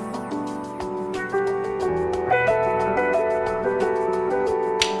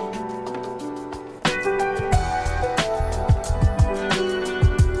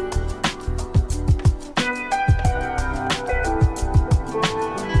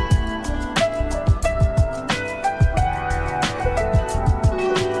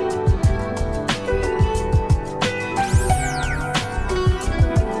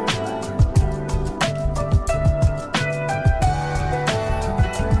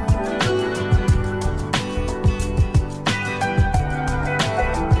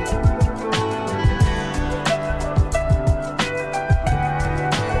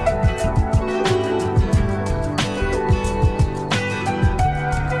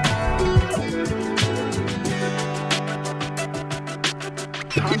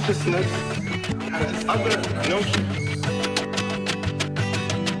 Consciousness has other notions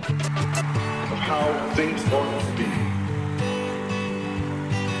of how things ought to be,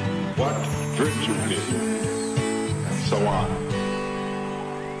 what virtue is, and so on.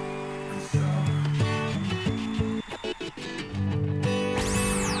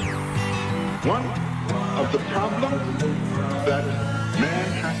 One of the problems that man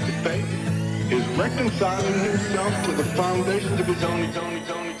has to face is reconciling himself to the foundations of his own.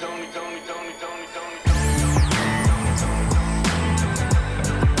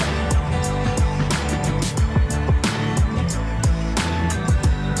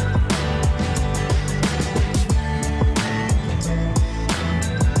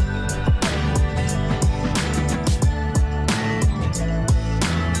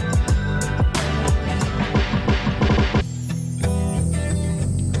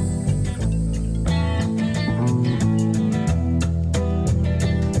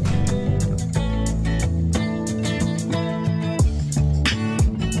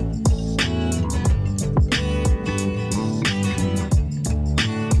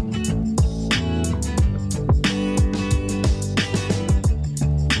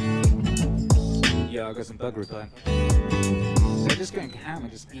 Some bug repellent. They're just going ham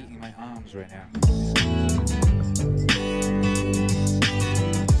and just eating my arms right now.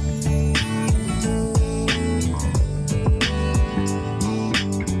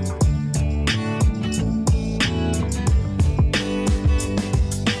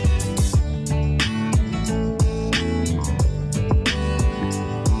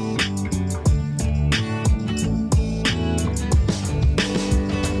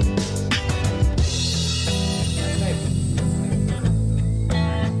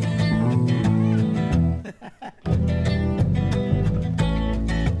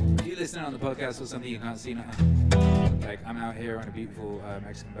 On the podcast or something, you can't see nothing. Like, I'm out here on a beautiful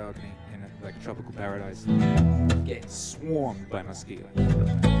Mexican balcony in a tropical paradise, getting swarmed by mosquitoes.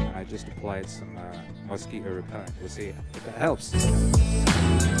 And I just applied some mosquito repellent. We'll see if that helps. And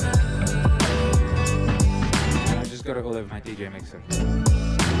I just got it all over my DJ mixer.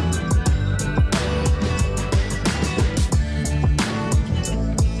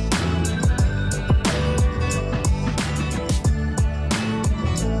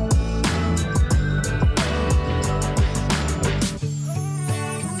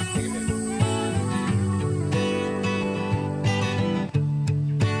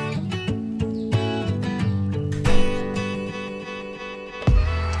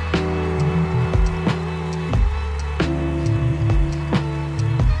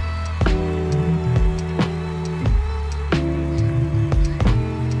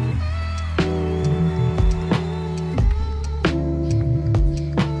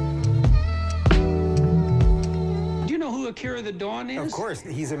 The Dawn is? Of course,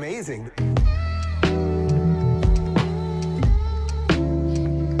 he's amazing.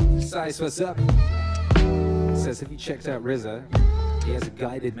 Size, what's up? Says, have you checked out RZA? He has a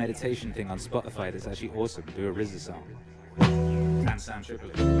guided meditation thing on Spotify that's actually awesome. Do a RZA song. And Sam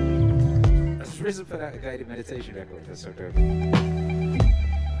Tripoli. That's RZA put out a guided meditation record. That's so dope. I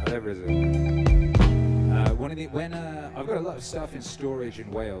love RZA. I've got a lot of stuff in storage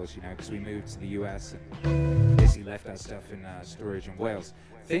in Wales, you know, because we moved to the US and basically left our stuff in storage in Wales.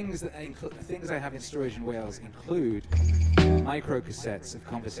 Things I have in storage in Wales include micro cassettes of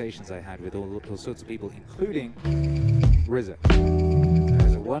conversations I had with all sorts of people, including RZA.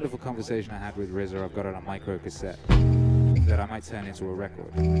 There's a wonderful conversation I had with RZA. I've got it on micro cassette that I might turn into a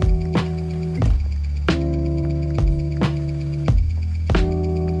record.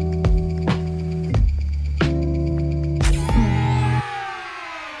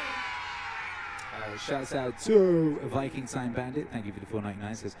 shouts out to Viking Time Bandit. Thank you for the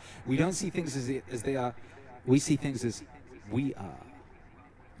 4.99. Says we don't see things as they are, we see things as we are.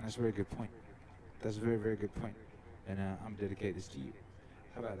 And that's a very good point. That's a very, very good point. And I'm dedicated this to you.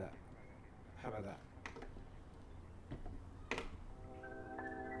 How about that? How about that?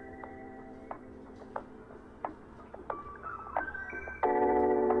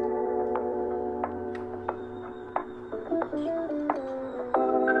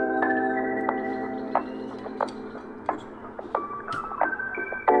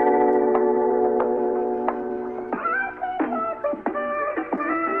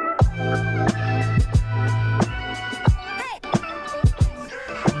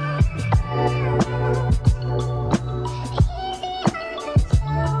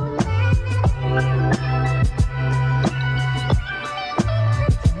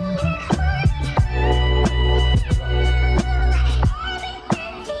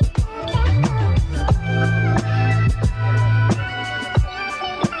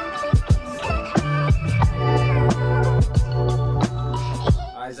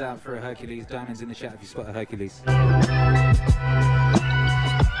 For a Hercules, diamonds in the chat if you spot a Hercules. He's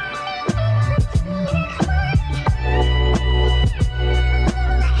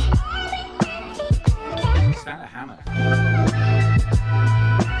found a hammer.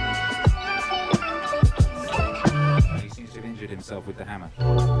 He seems to have injured himself with the hammer. I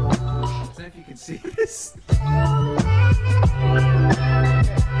don't know if you can see this.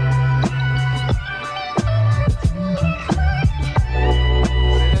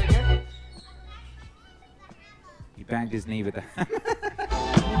 Banged his knee with the hammer.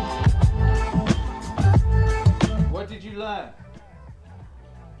 What did you learn?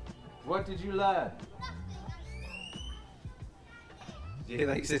 What did you learn? Yeah,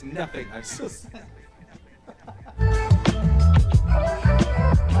 like he says nothing. I'm still standing.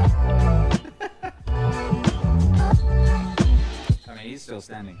 I mean, he's still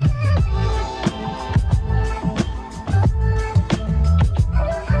standing.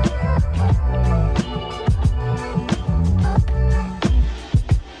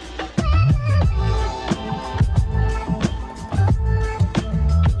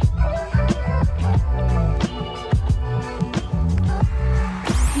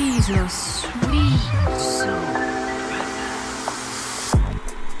 Your sweet soul.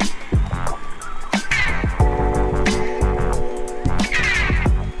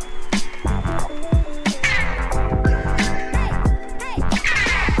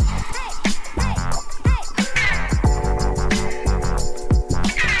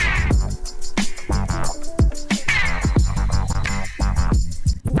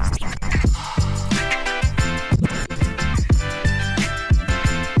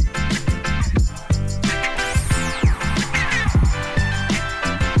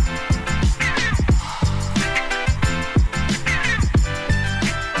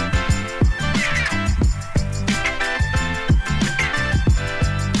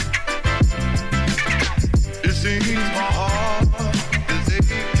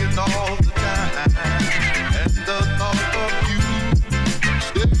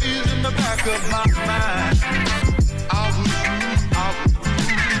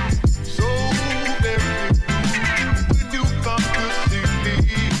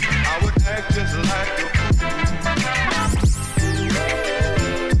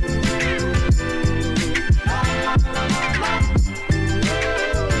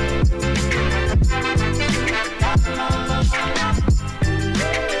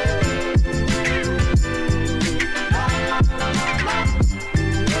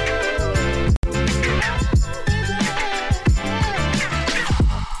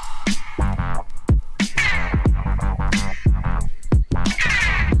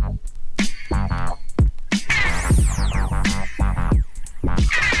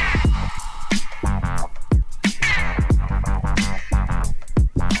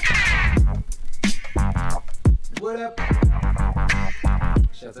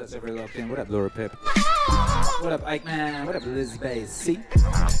 What up, Laura Pip? What up, Ike Man? What up, Liz Bay C?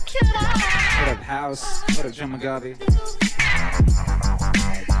 What up, House? What up, John McGarvey?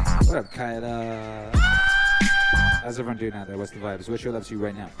 What up, Kyla? How's everyone doing out there? What's the vibes? What you're up to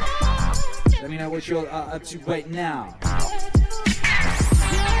right now? Let me know what you're up to right now.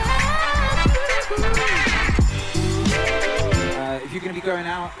 If you're going to be going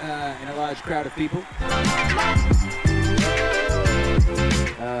out in a large crowd of people,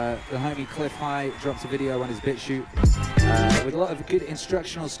 the homie Cliff High drops a video on his BitChute with a lot of good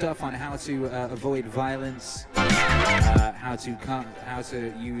instructional stuff on how to avoid violence, how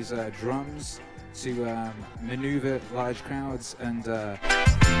to use drums to maneuver large crowds, and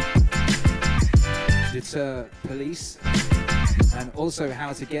deter police, and also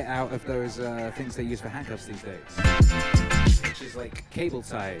how to get out of those things they use for handcuffs these days, which is like cable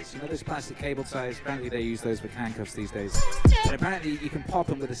ties. You know those plastic cable ties? Apparently they use those with handcuffs these days. And apparently you can pop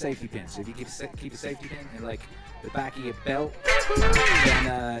them with a safety pin. So if you keep a safety pin in like the back of your belt,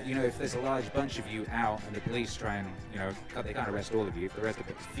 then you know, if there's a large bunch of you out and the police try and, you know, they can't arrest all of you. If the rest of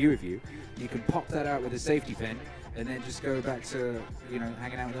a few of you, you can pop that out with a safety pin and then just go back to, you know,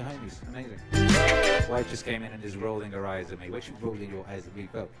 hanging out with the homies. Amazing. Wife just came in and is rolling her eyes at me. What you rolling your eyes at me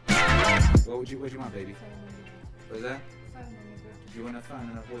for? What would you want, baby? What is that? You want a phone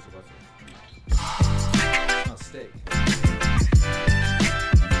and a water bottle? It's not steak.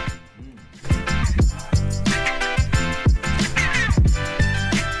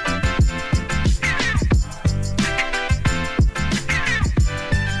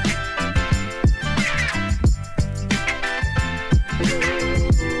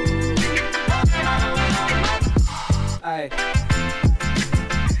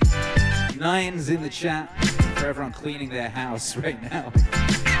 Nines in the chat for everyone cleaning their house right now.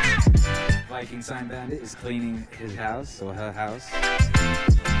 Viking Sign Bandit is cleaning his house or her house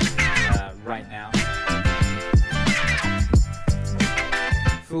right now.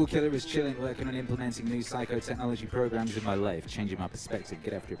 Fool Killer is chilling, working on implementing new psychotechnology programs in my life, changing my perspective.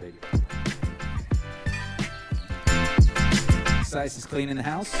 Get after it, baby. Sice is cleaning the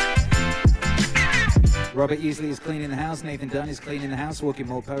house. Robert Easley is cleaning the house. Nathan Dunn is cleaning the house. Walking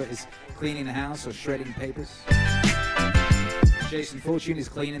More Poet is cleaning the house or shredding papers. Jason Fortune is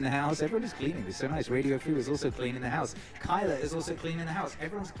cleaning the house. Everyone is cleaning. It's so nice. Radio Fu is also cleaning the house. Kyla is also cleaning the house.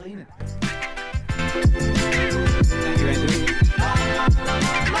 Everyone's cleaning. Thank you, Andrew.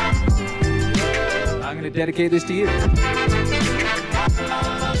 I'm going to dedicate this to you.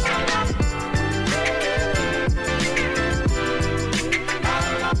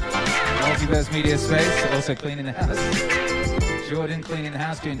 Multiverse Media Space, also cleaning the house. Jordan cleaning the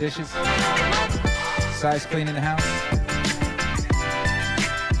house, doing dishes. Size cleaning the house.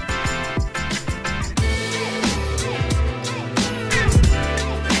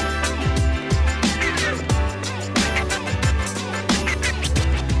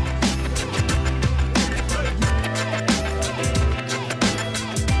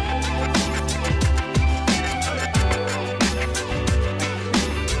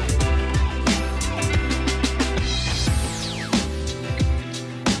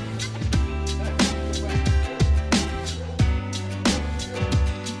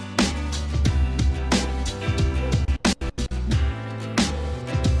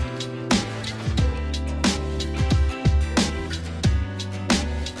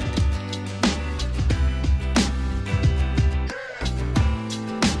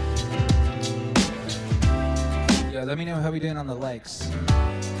 Let me know how we're doing on the likes.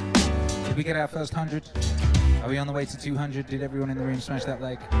 Did we get our first 100? Are we on the way to 200? Did everyone in the room smash that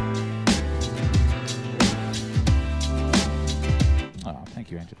like? Oh,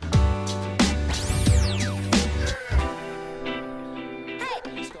 thank you, Andrew.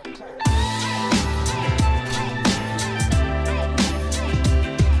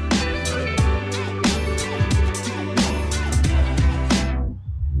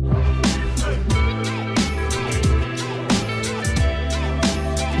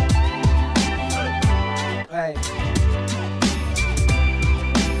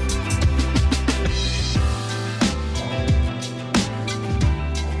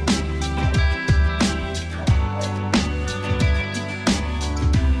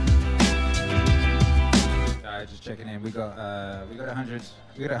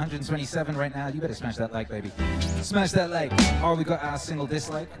 We got 127 right now. You better smash that like, baby. Smash that like. Oh, we got our single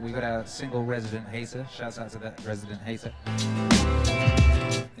dislike. We got our single resident hater. Shouts out to that resident hater.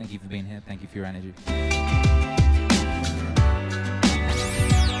 Thank you for being here. Thank you for your energy.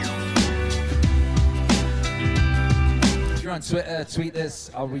 If you're on Twitter, tweet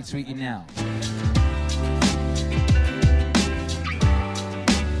this. I'll retweet you now.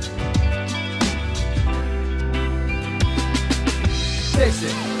 Fix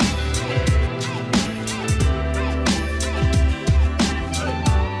it.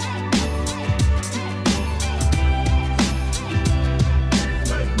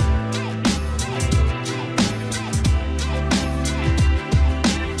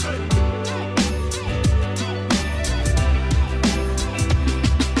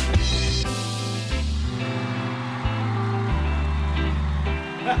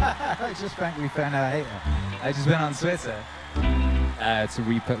 I just frankly found out I just went on Twitter to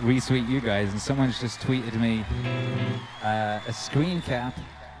retweet you guys, and someone's just tweeted me a screen cap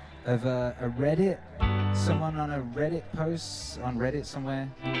of a Reddit, someone on a Reddit post on Reddit somewhere,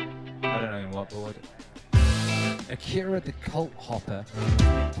 I don't know in what board. Akira the Cult Hopper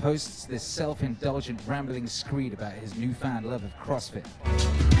posts this self-indulgent rambling screed about his newfound love of CrossFit.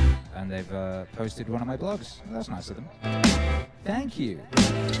 And they've posted one of my blogs. That's nice of them. Thank you.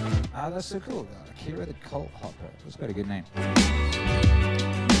 That's so cool. Akira the Cult Hopper. That's got a good name.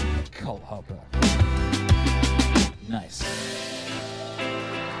 Cult Hopper. Nice.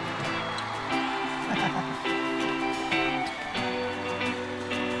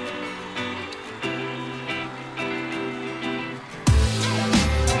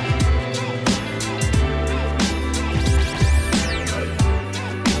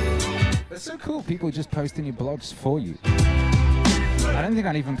 That's so cool. People just posting your blogs for you. I don't think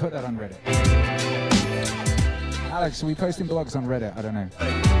I'd even put that on Reddit. Alex, are we posting blogs on Reddit? I don't know.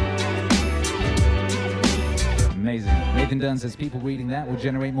 Amazing. Nathan Dunn says people reading that will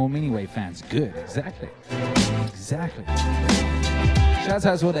generate more Miniwave fans. Good. Exactly. Exactly. Shout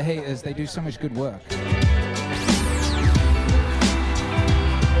out to all the haters. They do so much good work.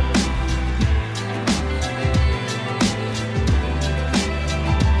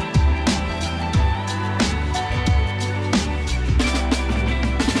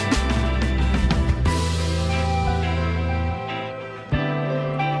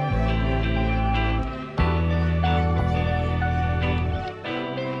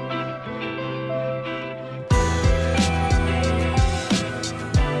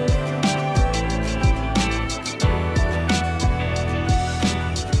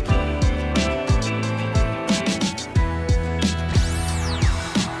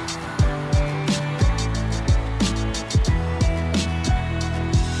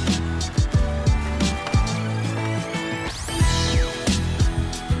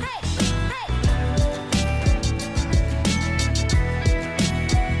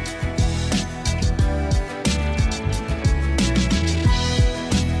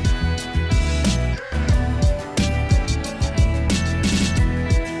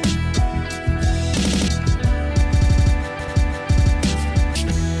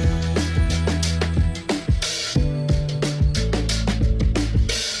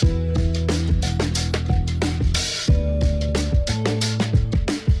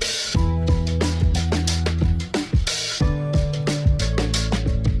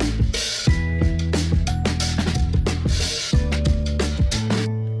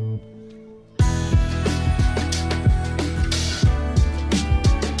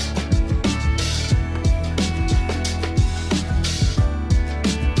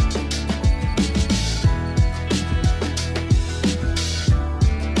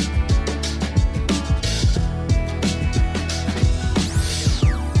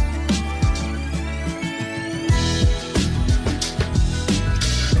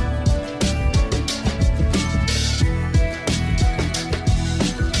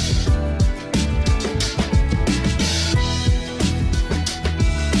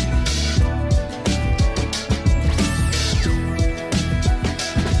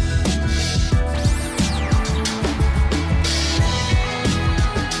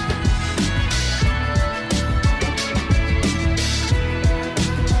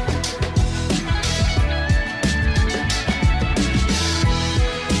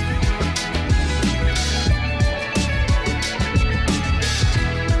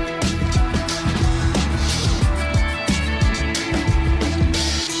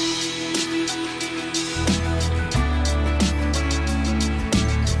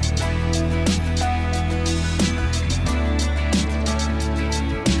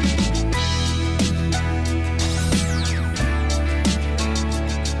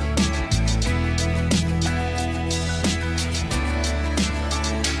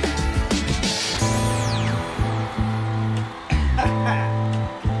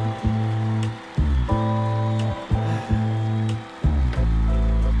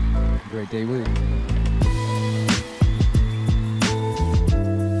 Day with.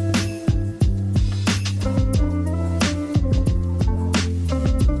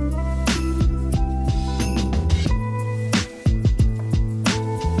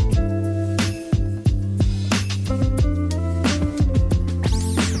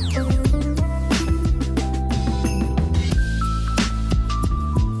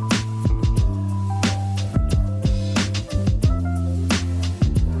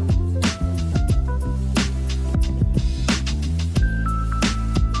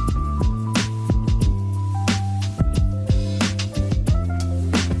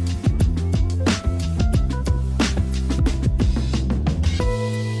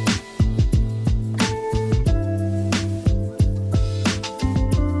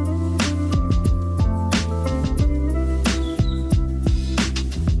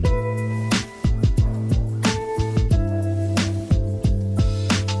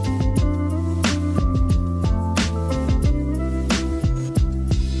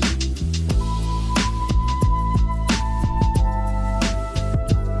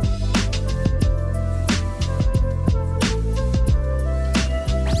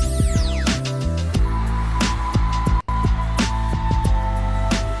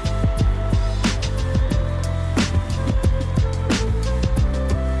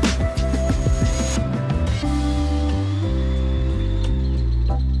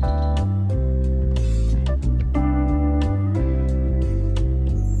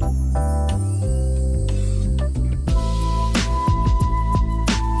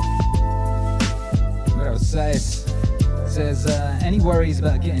 worries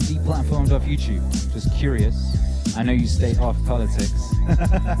about getting deplatformed off YouTube? Just curious. I know you stay off politics,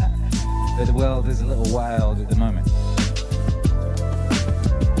 but the world is a little wild at the moment.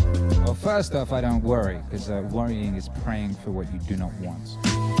 Well, first off, I don't worry, because worrying is praying for what you do not want. So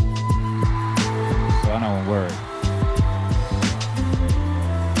I don't worry.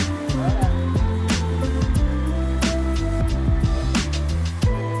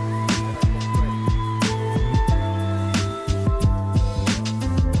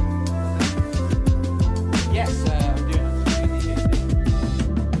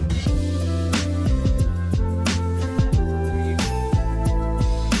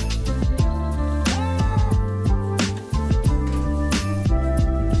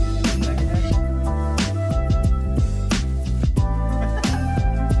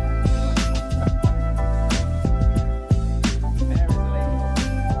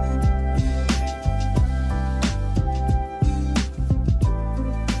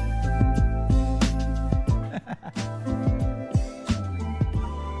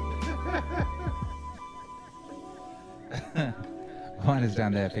 Juan is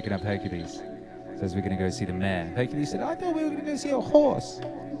down there picking up Hercules. Says we're going to go see the mayor. Hercules said, I thought we were going to go see a horse.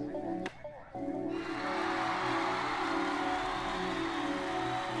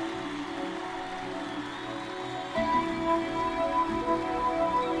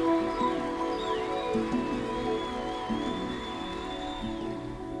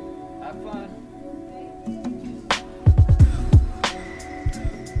 Have fun.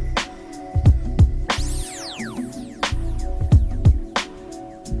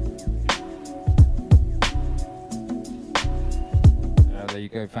 There you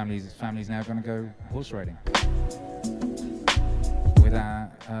go, families now going to go horse riding with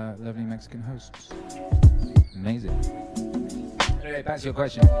our lovely Mexican hosts. Amazing. Anyway, back to your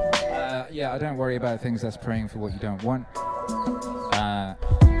question. Yeah, I don't worry about things that's praying for what you don't want.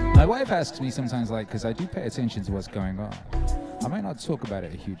 My wife asks me sometimes, like, because I do pay attention to what's going on. I might not talk about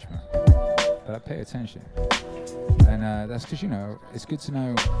it a huge amount, but I pay attention. And that's because, you know, it's good to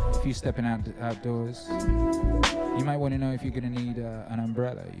know if you're stepping outdoors. You might want to know if you're going to need an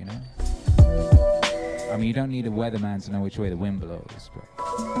umbrella, you know? I mean, you don't need a weatherman to know which way the wind blows, but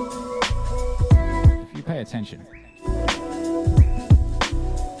if you pay attention.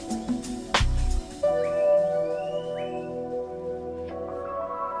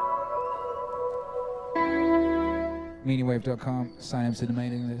 MediaWave.com, sign up to the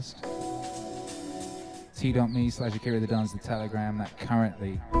mailing list. T.me/Akira the Don's the Telegram. That's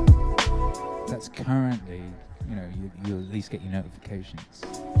currently, you know, you'll at least get your notifications.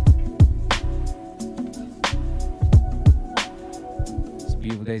 It's a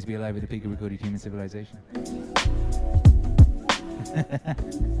beautiful day to be alive at the peak of recorded human civilization.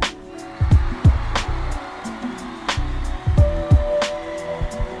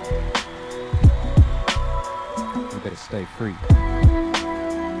 You better stay free.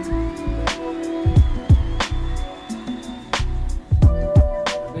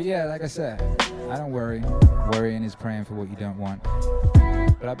 But yeah, like I said, I don't worry. Worrying is praying for what you don't want.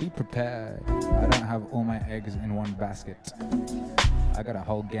 But I'll be prepared. I don't have all my eggs in one basket. I got a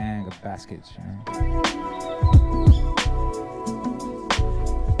whole gang of baskets, you know.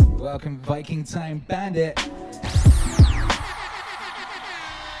 Welcome, Viking Time Bandit.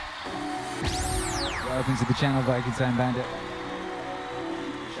 Welcome to the channel, Viking Time Bandit.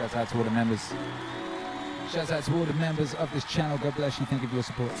 Shout out to all the members. Shout out to all the members of this channel. God bless you. Thank you for your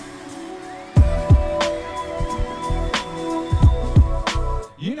support.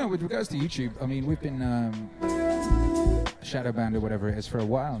 You know, with regards to YouTube, I mean, we've been shadow banned or whatever it is for a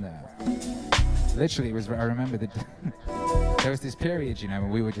while now. Literally, it was, I remember that there was this period, you know,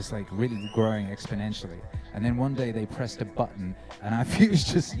 when we were just like really growing exponentially. And then one day they pressed a button and our views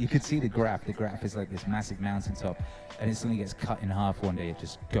just, you could see the graph. The graph is like this massive mountaintop and it suddenly gets cut in half one day. It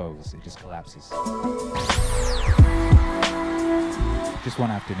just goes, it just collapses. Just one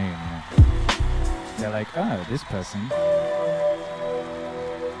afternoon, you know. They're like, oh, this person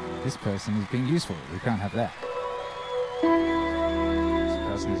is being useful. We can't have that. This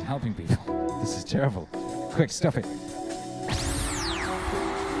person is helping people. This is terrible. Quick, stop it.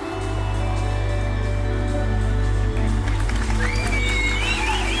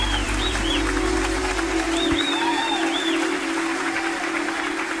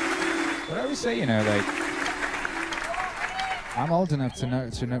 But I always say, you know, like, I'm old enough to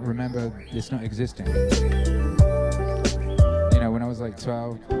remember this not existing. You know, when I was like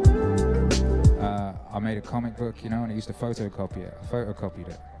 12, I made a comic book, you know, and I used to photocopy it. I photocopied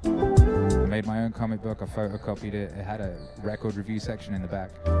it. I made my own comic book, I photocopied it. It had a record review section in the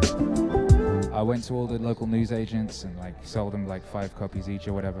back. I went to all the local news agents and like sold them like 5 copies each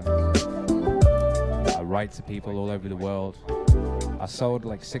or whatever. I write to people all over the world. I sold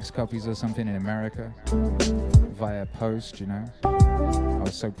like 6 copies or something in America via post, you know. I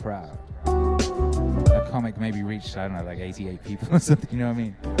was so proud. That comic maybe reached, I don't know, like 88 people or something, you know what I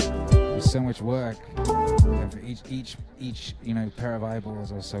mean? It was so much work. And for each you know, pair of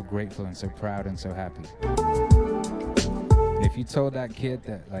eyeballs, I was so grateful and so proud and so happy. And if you told that kid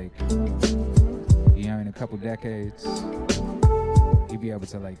that, like, you know, in a couple decades, he'd be able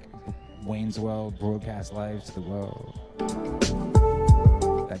to, like, Wayne's World broadcast live to the world,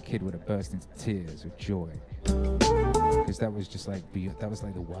 that kid would have burst into tears with joy. Because that was just like, that was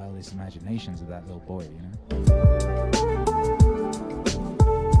like the wildest imaginations of that little boy, you know?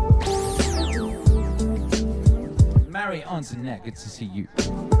 Marionette, good to see you.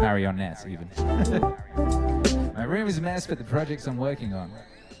 Marionette, even. My room is a mess, but the projects I'm working on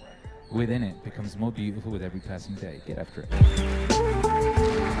within it becomes more beautiful with every passing day. Get after it.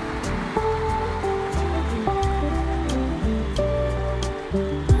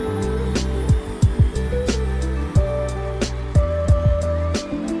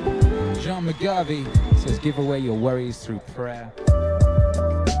 John McGarvey says, give away your worries through prayer.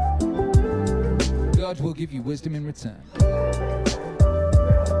 God will give you wisdom in return.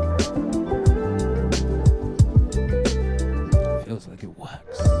 Feels like it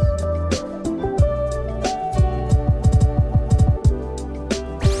works.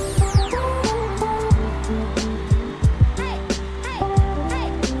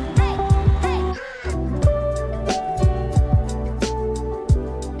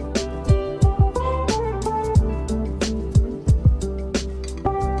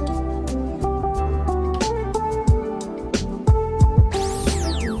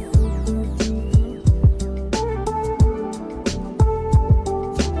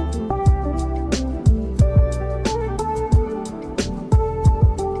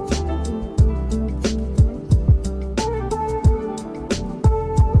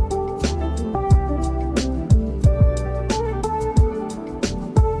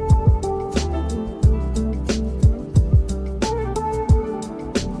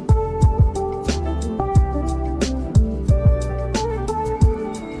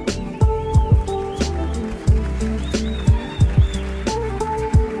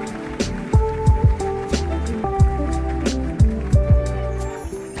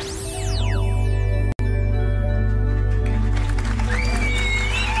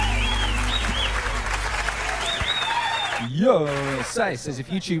 Sai says, if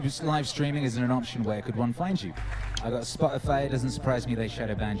YouTube's live streaming isn't an option, where could one find you? I got Spotify, it doesn't surprise me they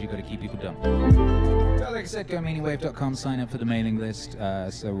shadow banned you, gotta keep people dumb. Well, like I said, go meaningwave.com, sign up for the mailing list,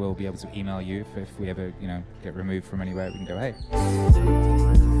 so we'll be able to email you if we ever, you know, get removed from anywhere, we can go, hey.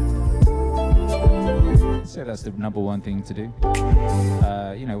 So that's the #1 thing to do.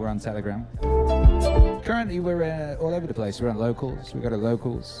 You know, we're on Telegram. Currently, we're all over the place. We're on Locals, we got a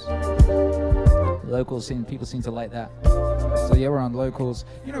Locals. Locals, people seem to like that. So yeah, we're on Locals.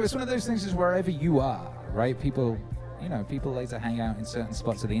 You know, it's one of those things is wherever you are, right? People, you know, people like to hang out in certain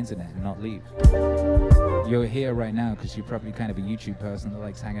spots of the internet and not leave. You're here right now because you're probably kind of a YouTube person that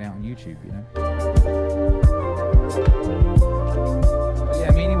likes hanging out on YouTube, you know?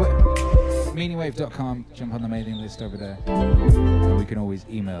 Yeah, meaningwave.com, jump on the mailing list over there. And we can always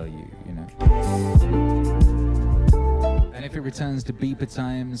email you, you know? And if it returns to beeper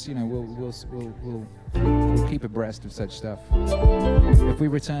times, you know, we'll keep abreast of such stuff. If we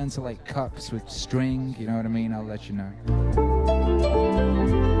return to like cups with string, you know what I mean, I'll let you know.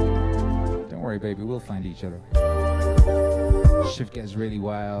 Don't worry, baby, we'll find each other. Shift gets really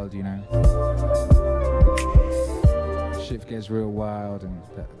wild, you know. Shift gets real wild, and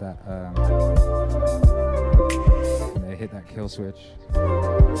when they hit that kill switch,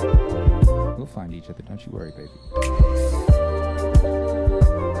 we'll find each other. Don't you worry, baby.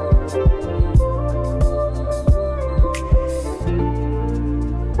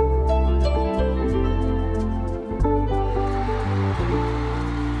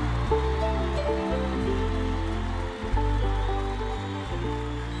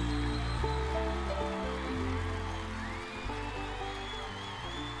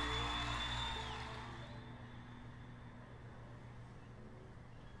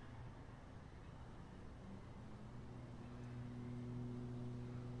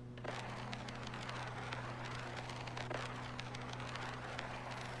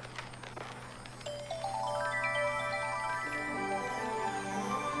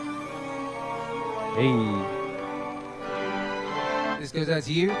 Hey. This goes out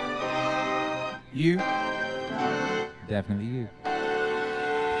to you. You. Definitely you.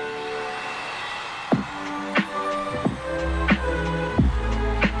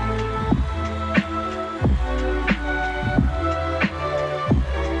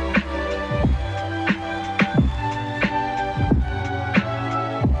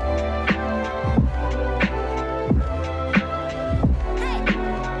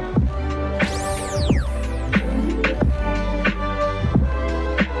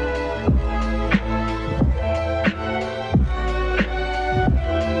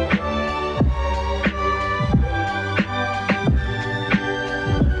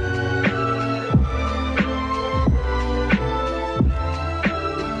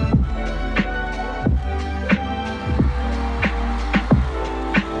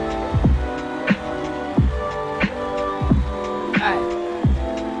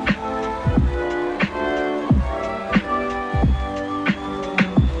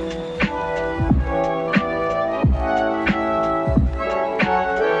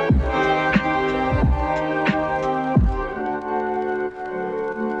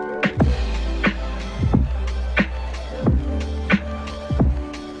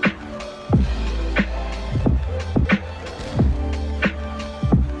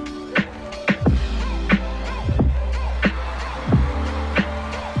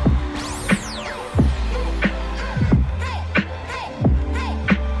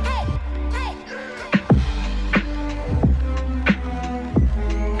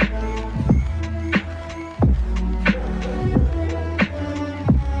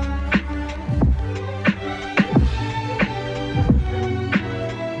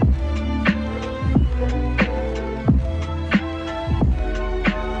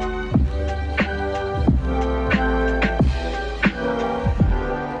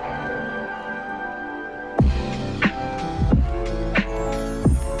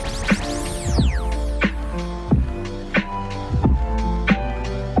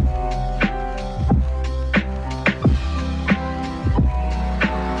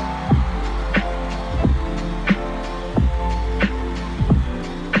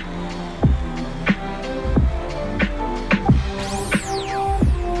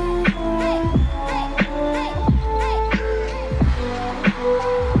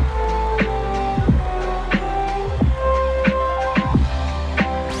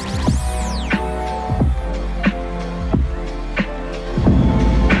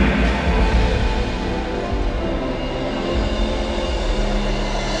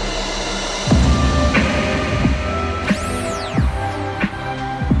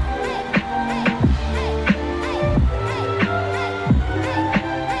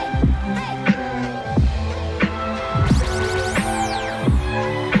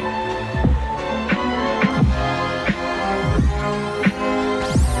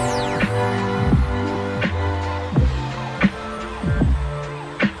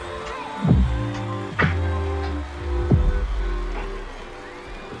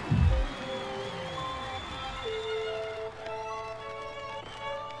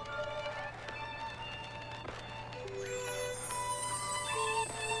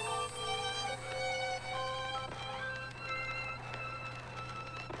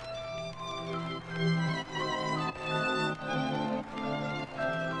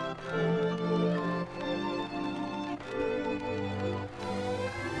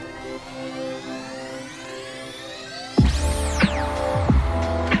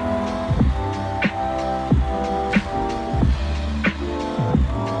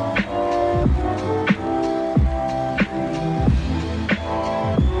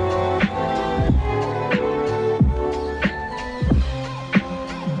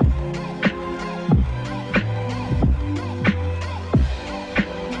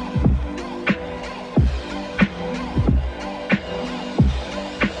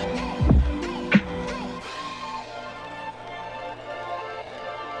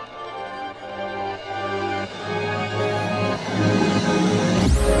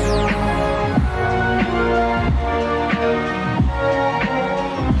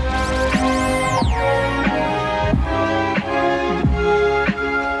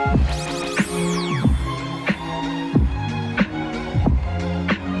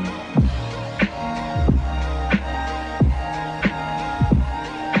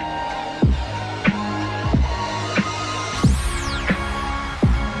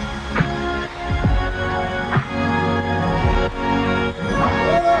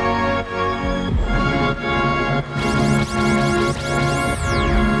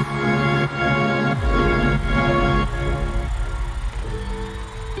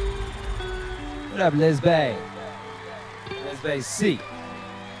 What up, Lisbay? Lisbay C.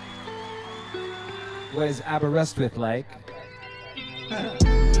 What is Aberystwyth like?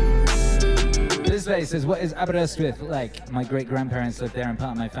 Lisbay says, what is Aberystwyth like? My great-grandparents lived there and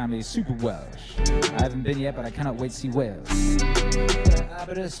part of my family is super Welsh. I haven't been yet, but I cannot wait to see Wales.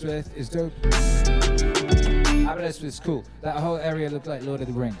 Aberystwyth is dope. Aberystwyth is cool. That whole area looked like Lord of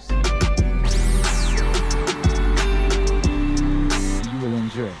the Rings. You will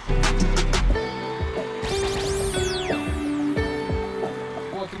enjoy it.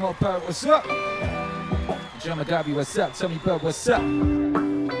 More Bird, what's up? John McGarvey, what's up? Tommy Bird, what's up?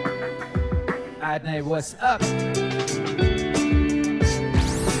 Adney, what's up?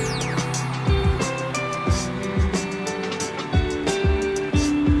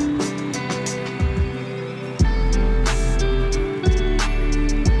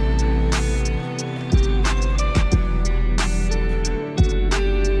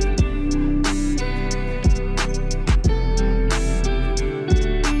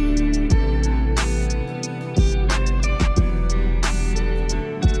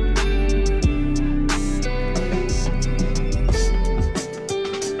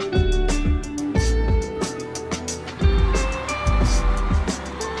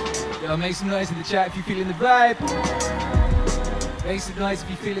 Make some noise in the chat if you're feeling the vibe. Make some noise if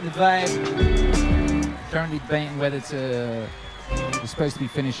you're feeling the vibe. Currently debating whether to... We're supposed to be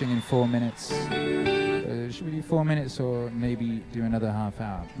finishing in 4 minutes. Should we do 4 minutes or maybe do another half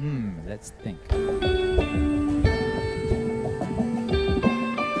hour? Let's think.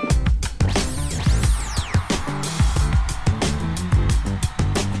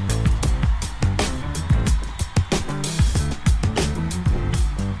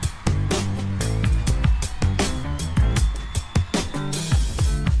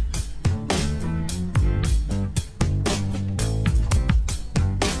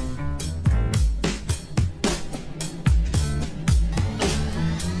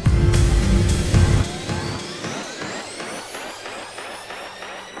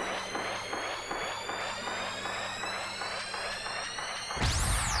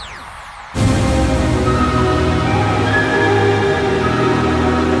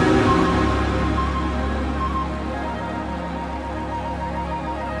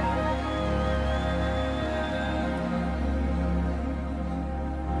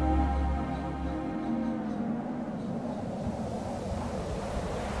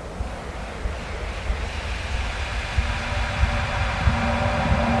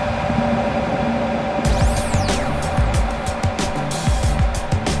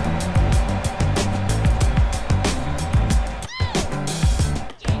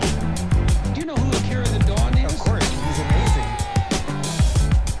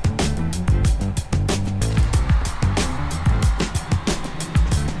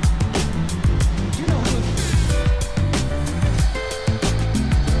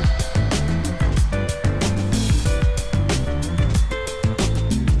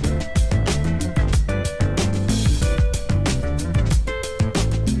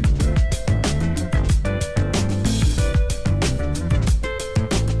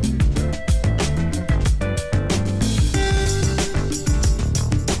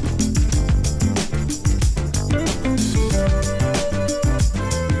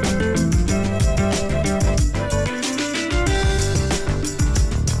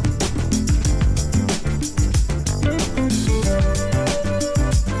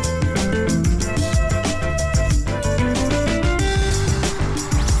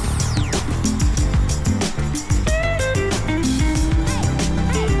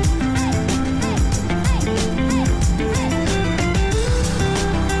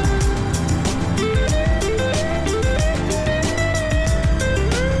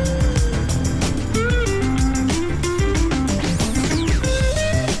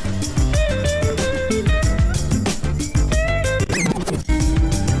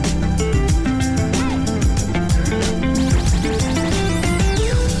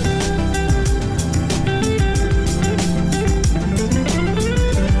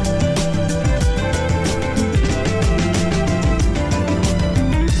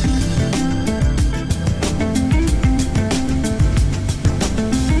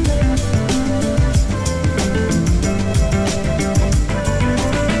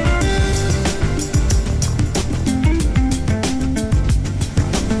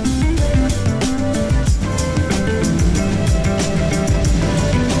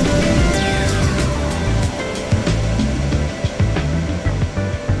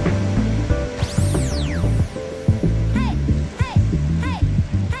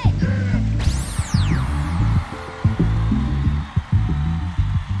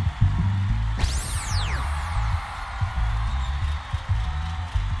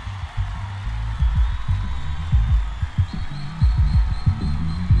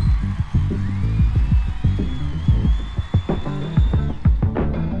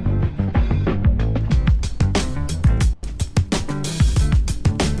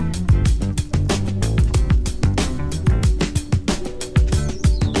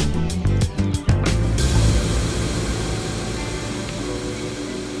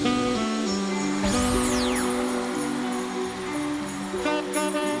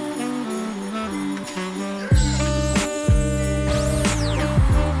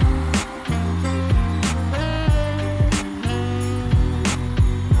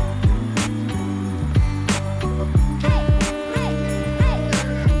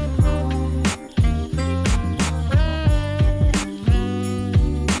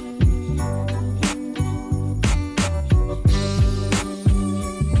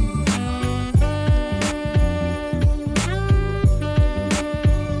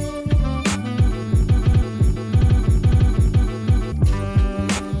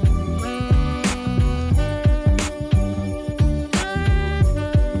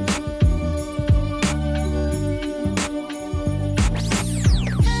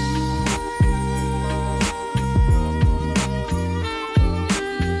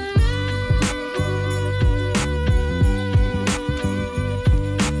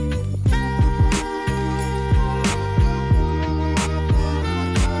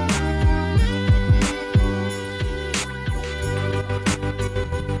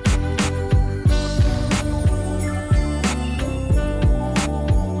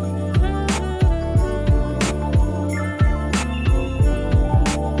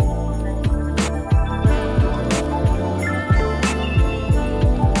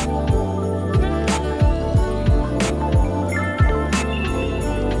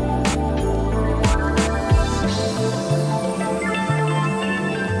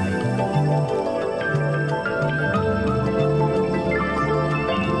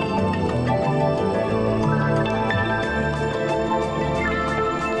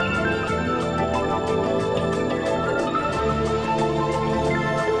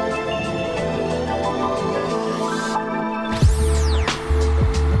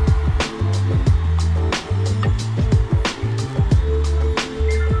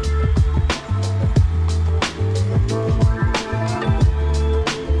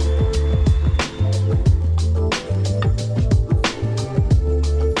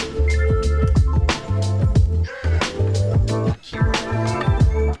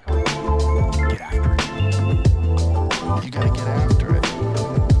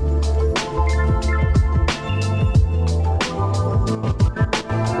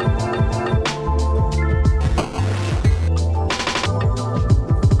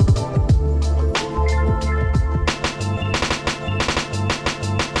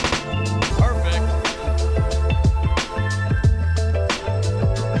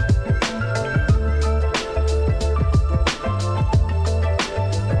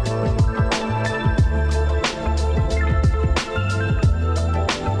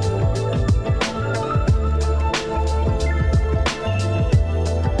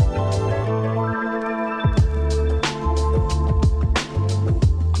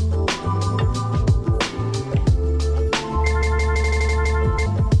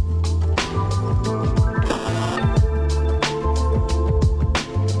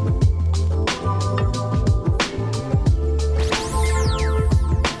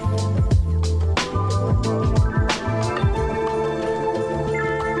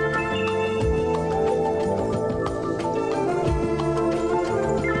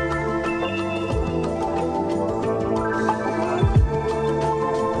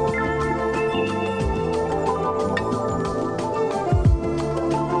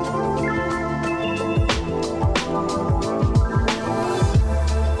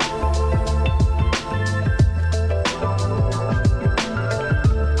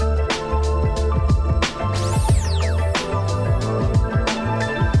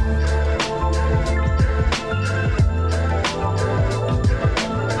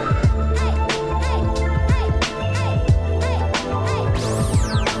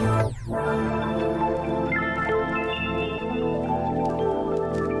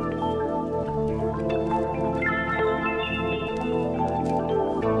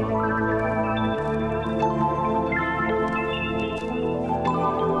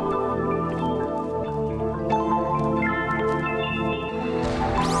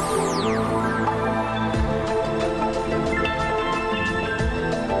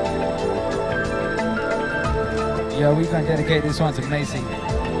 gonna dedicate this one to Macy.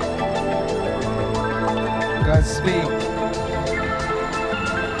 Godspeed.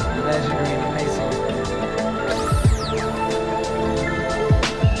 Legendary Macy.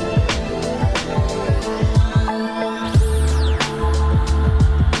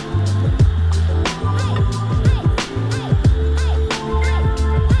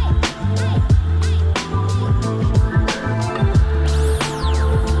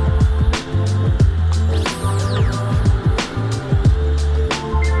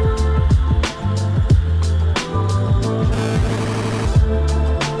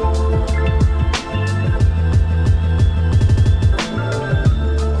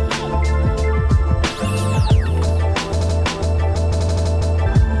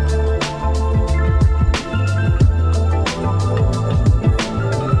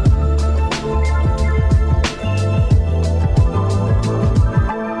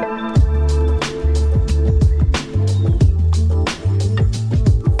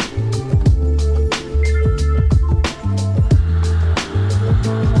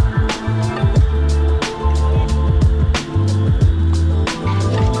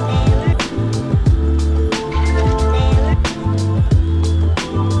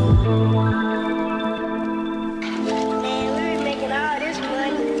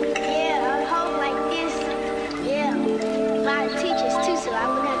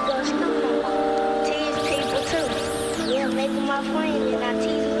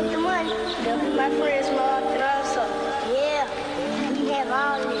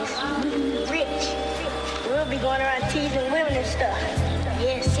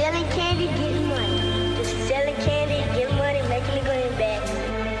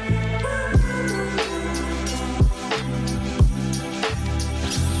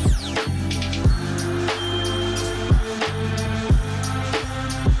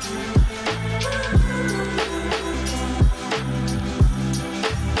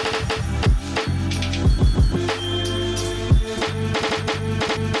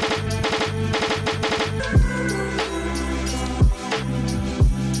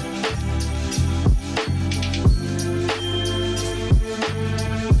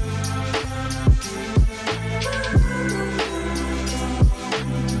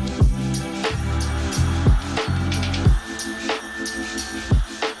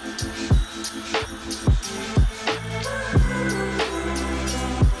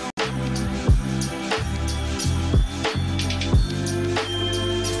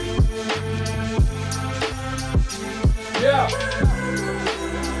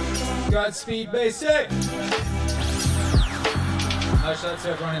 Godspeed Basic. Much love to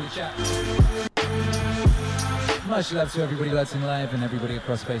everyone in the chat. Much love to everybody listening live and everybody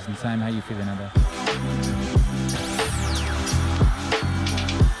across space and time. How you feeling out there?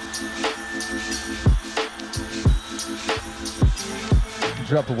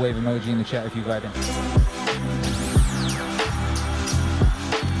 Drop a wave emoji in the chat if you vibing.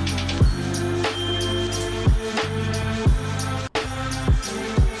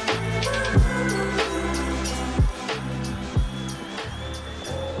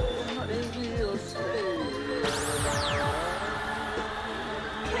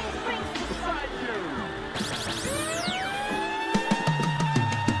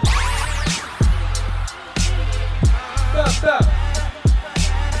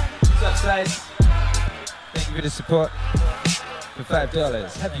 Support for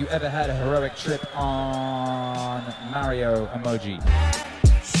 $5. Have you ever had a heroic trip on Mario emoji?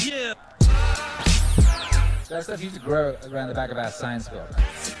 Yeah. That stuff used to grow around the back of our science book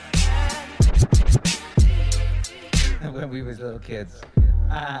when we was little kids.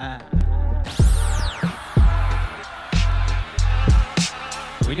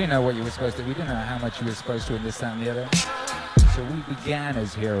 We didn't know what you were supposed to. We didn't know how much you were supposed to in this, that, and the other. So we began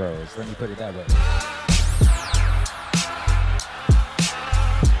as heroes. Let me put it that way.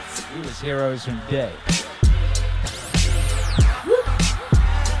 We was heroes from day.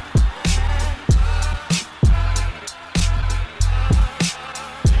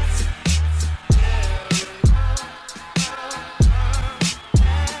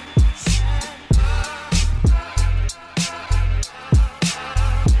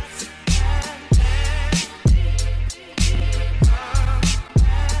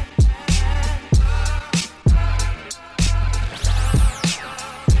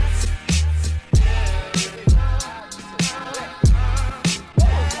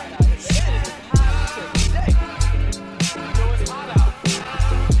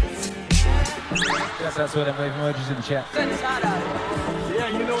 That's what I'm waving emojis in the chat. It's hot out here. Yeah,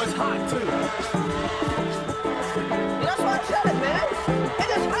 you know it's hot too. That's what I said, man. It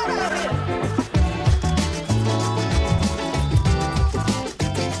is hot out here.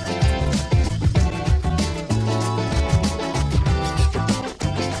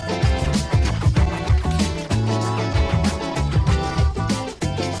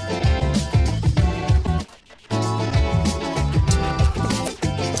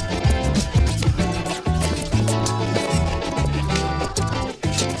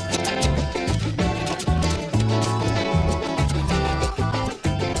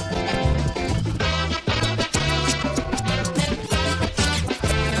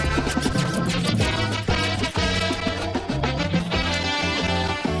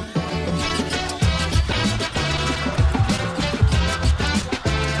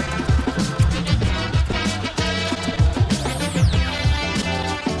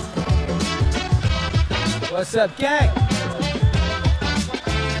 What's up, gang?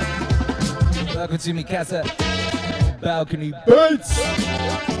 Welcome to Mi Casa Balcony Beats.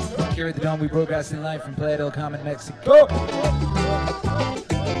 Here at the Dome, we broadcasting live from Playa del Carmen, Mexico.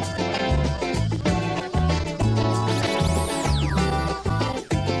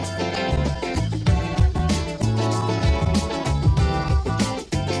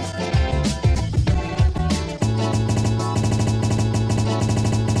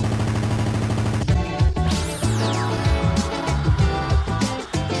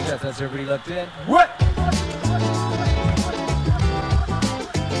 That's everybody looked in. What?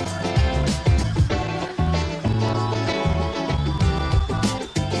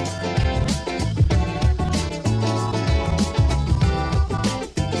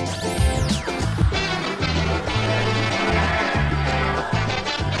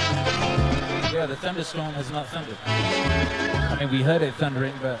 Yeah, the thunderstorm has not thundered. I mean, we heard it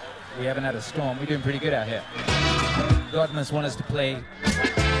thundering, but we haven't had a storm. We're doing pretty good out here. God must want us to play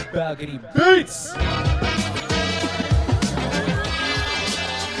balcony beats.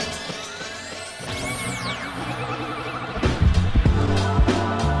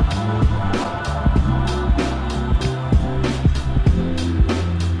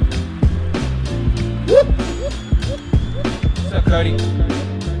 What's up, Cody?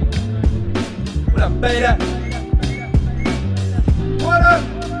 What up, Beta? What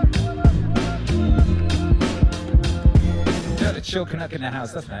up? Chill Canuck in the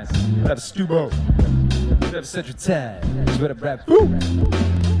house, that's nice. What up, Stubo? What up, Central Tide? What up, Rap? Woo!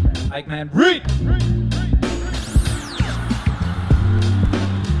 Ike Man, read!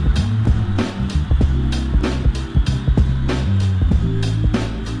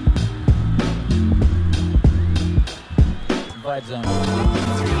 Vibe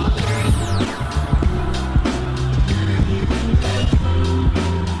Zone.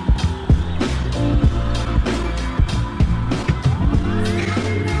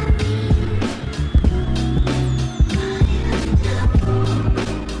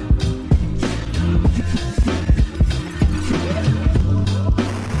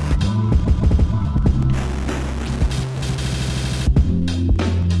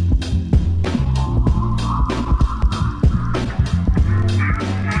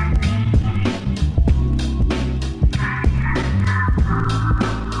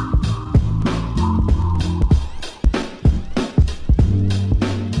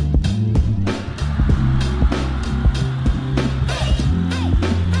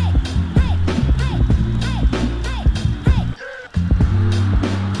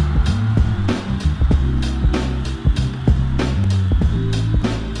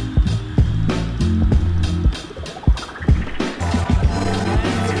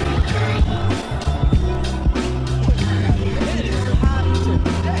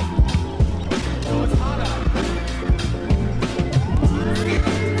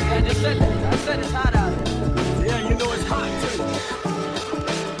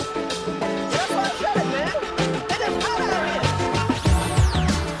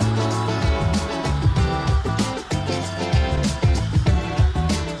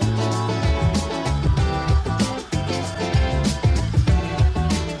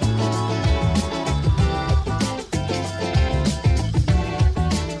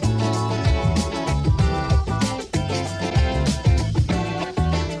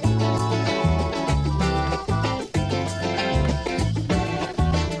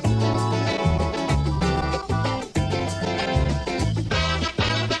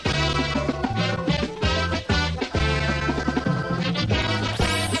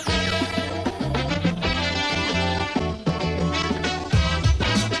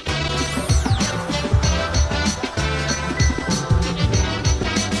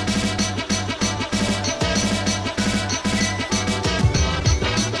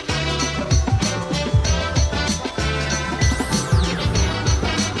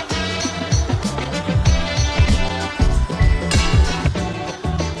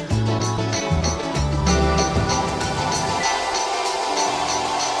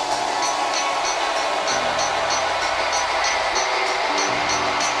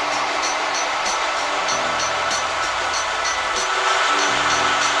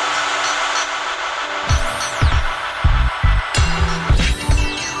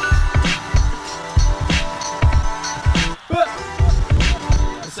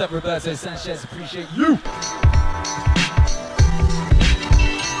 up, Roberto Sanchez? Appreciate you.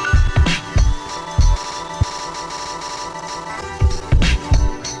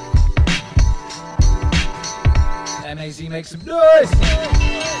 MAZ, make some noise.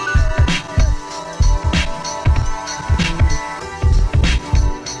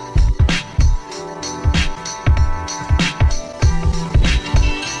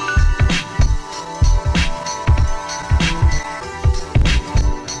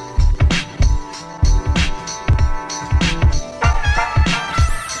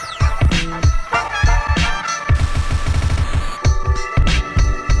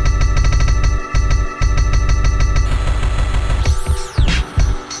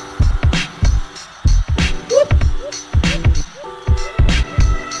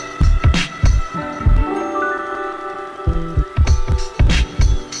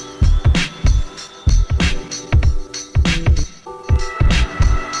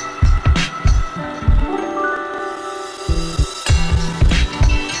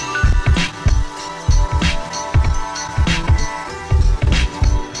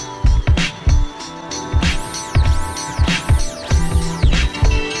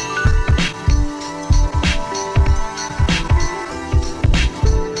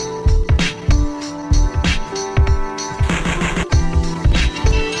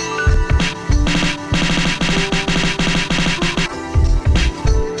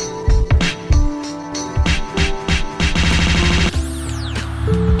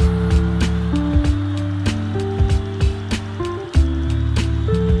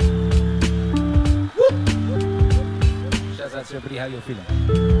 how you're feeling.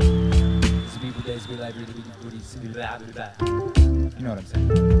 There's people that be like, really, blah, blah, blah. You know what I'm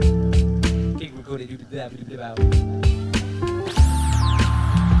saying? King recorded, blah, blah, blah, blah.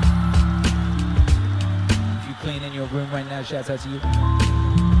 If you clean in your room right now, shouts out to you.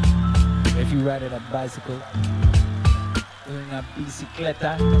 If you ride a bicycle, una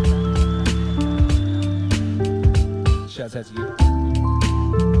bicicleta, shouts out to you.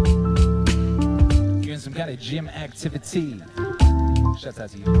 If you're in some kind of gym activity, shouts out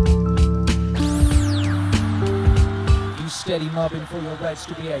to you. You steady mobbing for your rights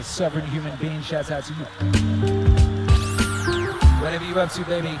to be a sovereign human being, shouts out to you. Whatever you're up to,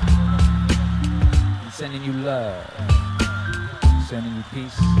 baby, I'm sending you love, sending you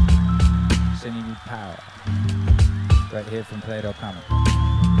peace, sending you power. Right here from Play.com.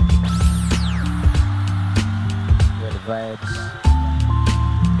 Where the vibes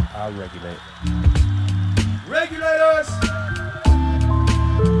are regulated. Regulators!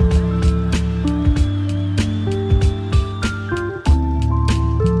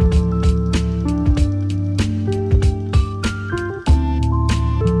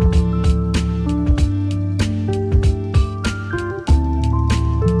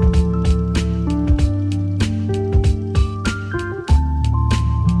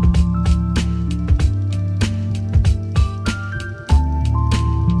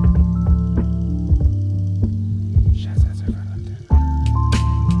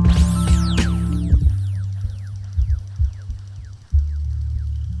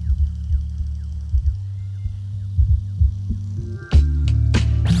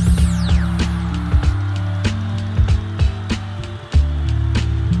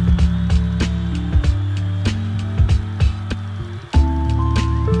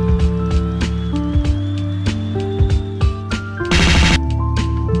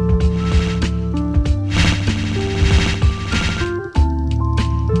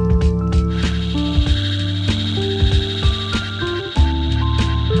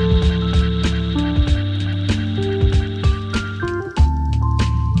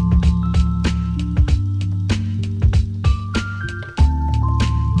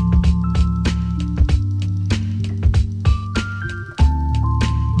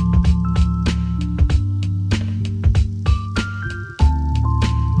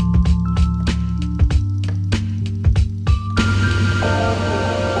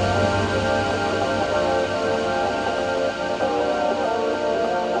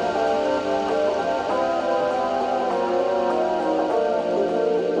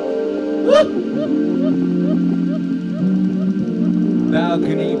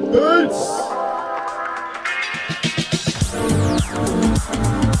 Balcony Boots!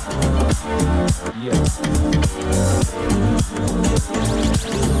 Yes.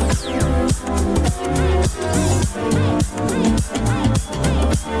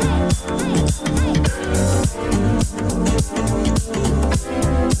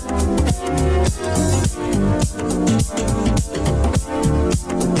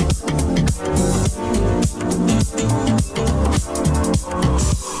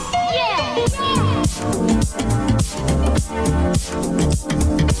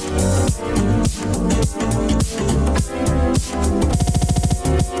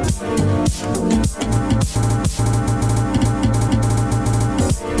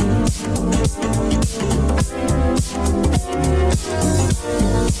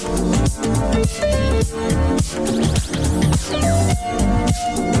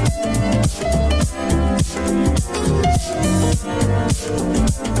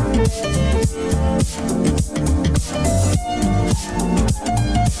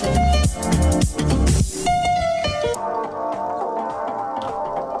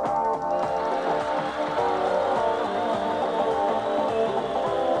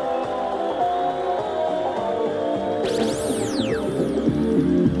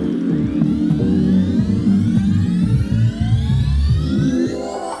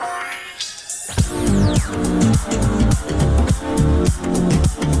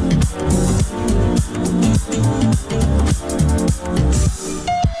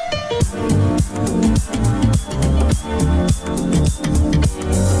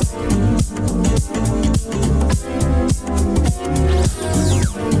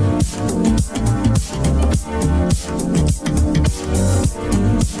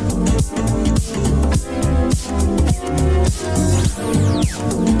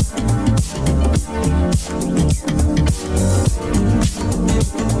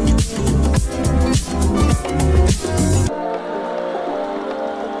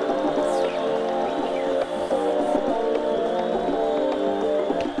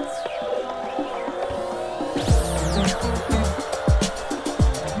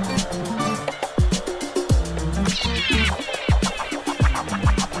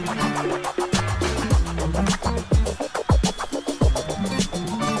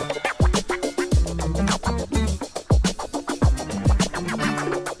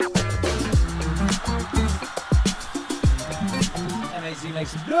 MAZ, make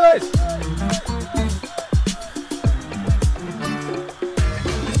some noise!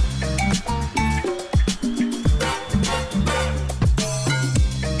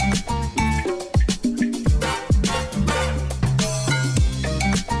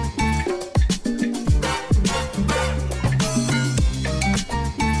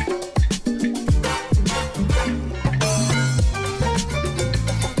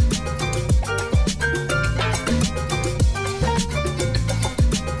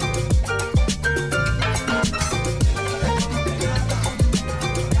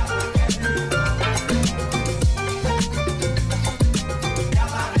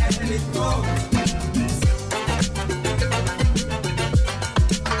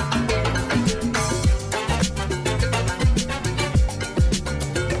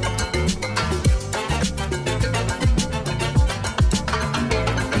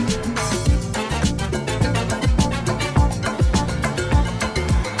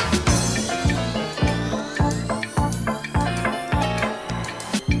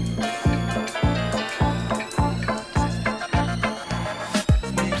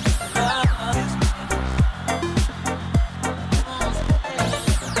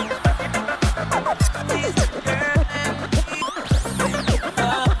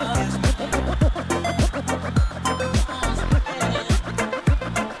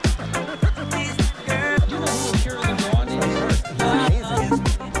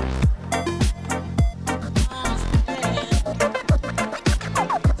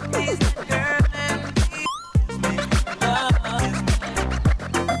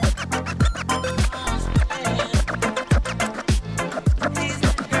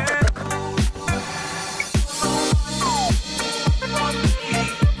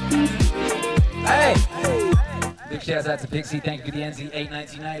 Shouts out to Pixie, thank you for the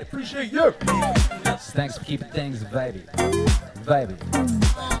NZ899, appreciate you! Thanks for keeping things vibey.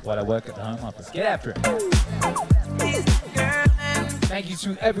 While I work at the home office, get after it! Thank you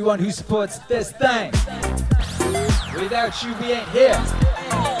to everyone who supports this thing! Without you, we ain't here!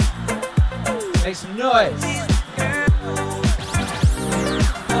 Make some noise!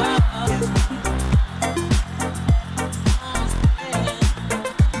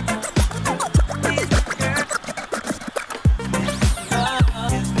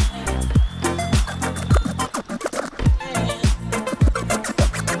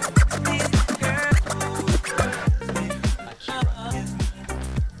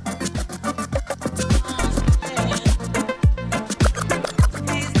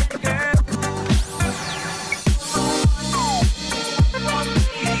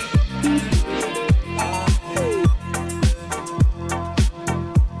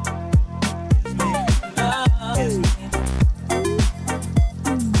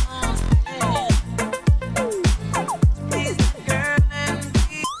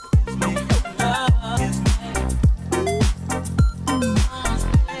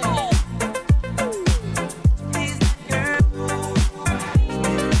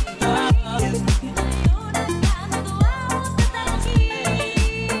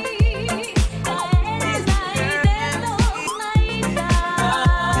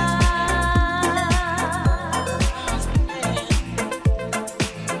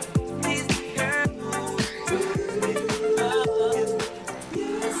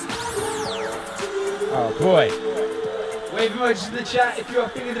 Emojis in the chat if you're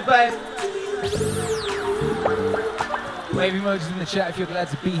feeling the vibe. Wave emojis in the chat if you're glad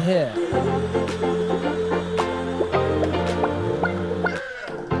to be here.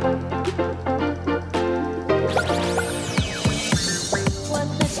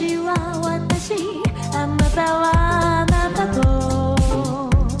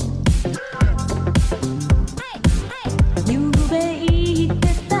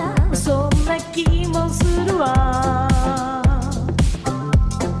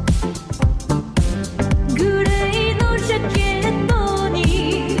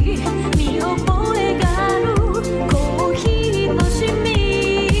 Boy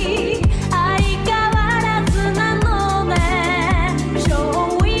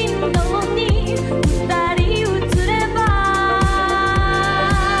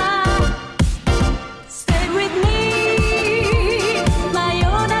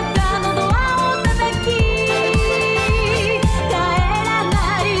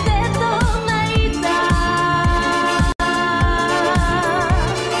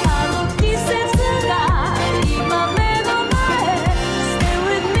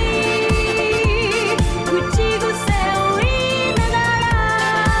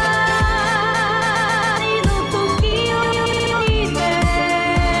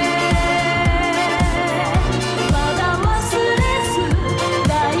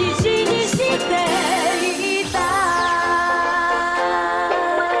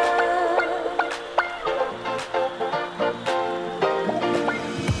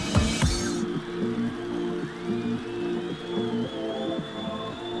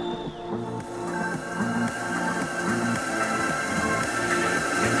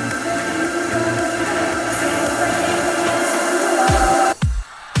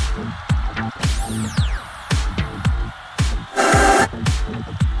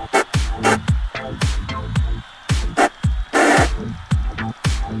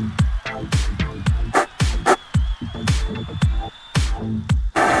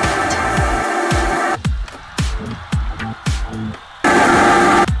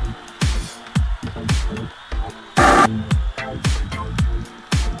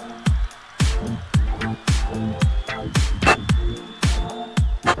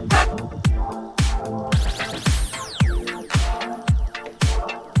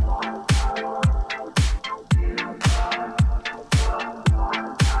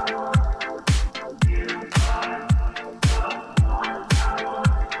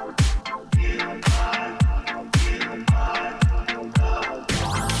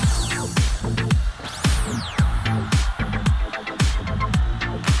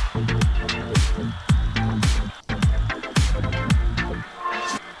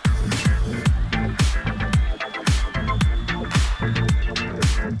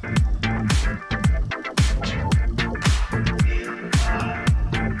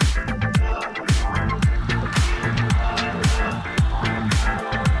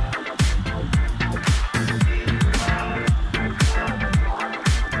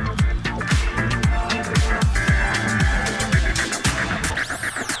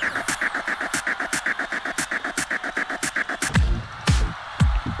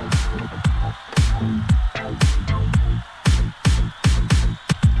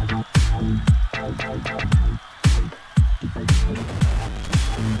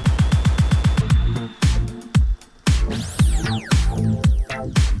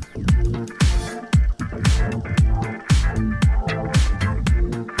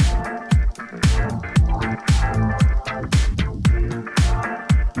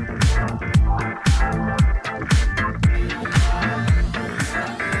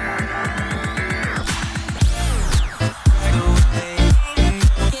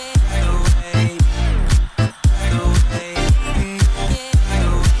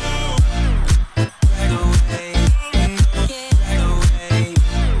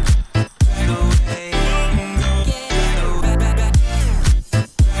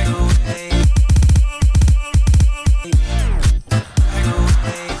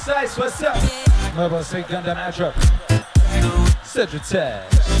Mobile Suit Gundam Outro. Cedric.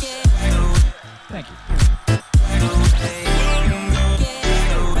 Thank you.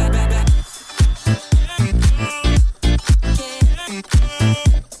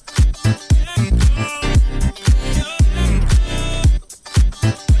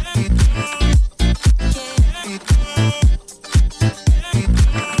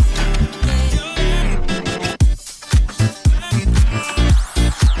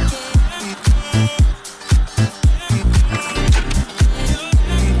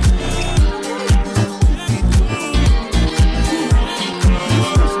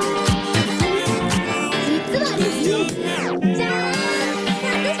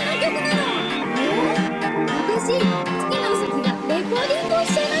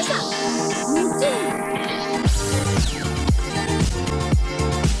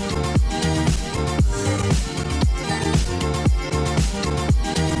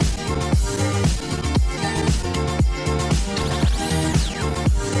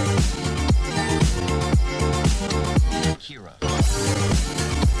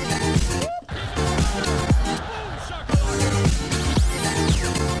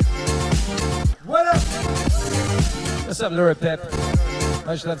 What's up, Laura Pep?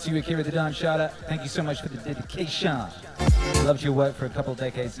 Much love to you, Akira the Don Shada. Thank you so much for the dedication. Loved your work for a couple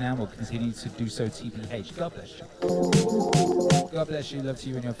decades now. We'll continue to do so, TPH. God bless you. God bless you. Love to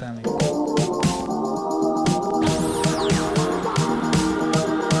you and your family.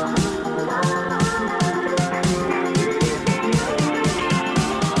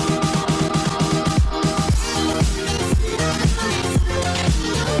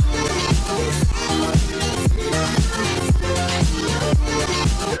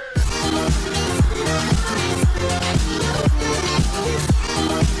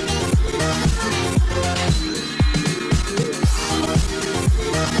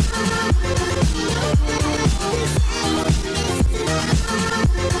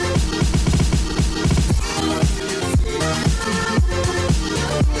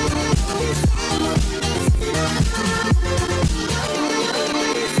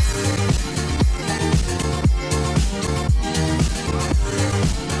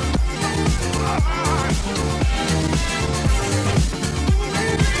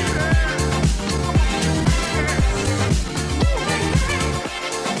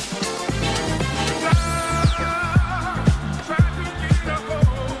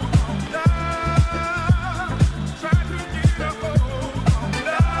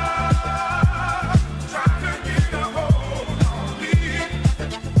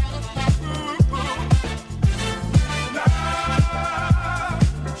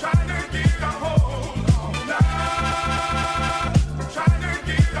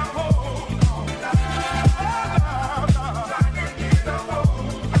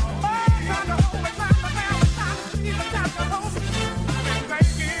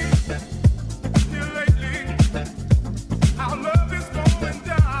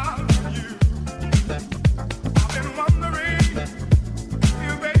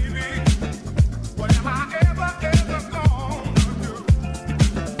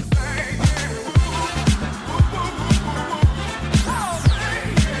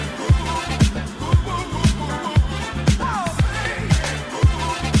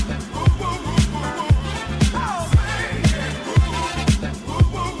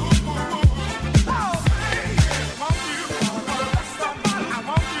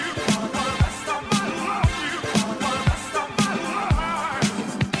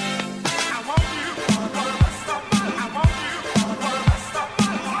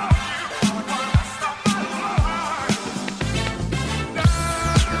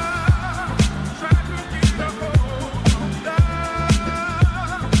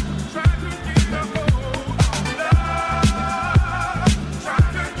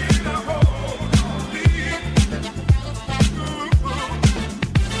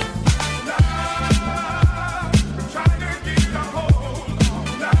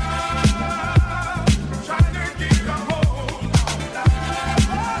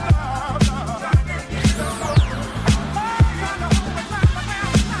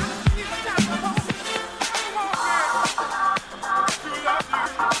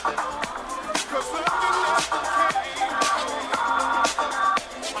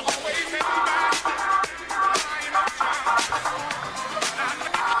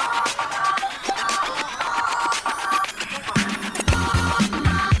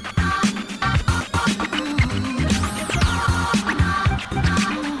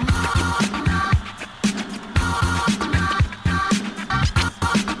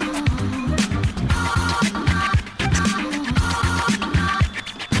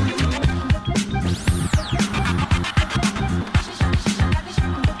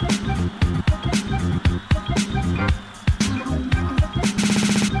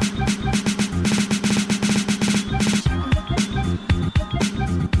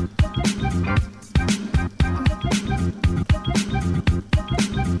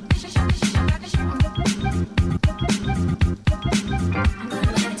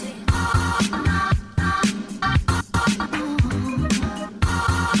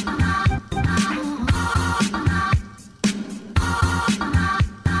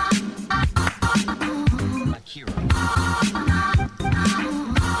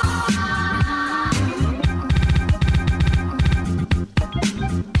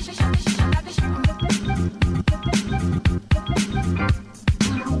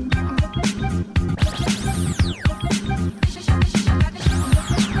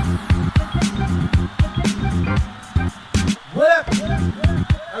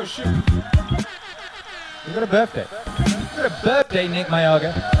 shoot. You got a birthday. You got a birthday, Nick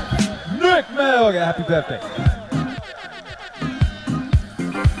Mayaga. Nick Mayaga, happy birthday.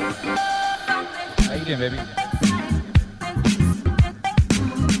 How you doing, baby?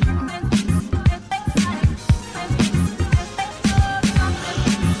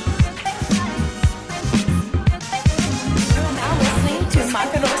 Now listening to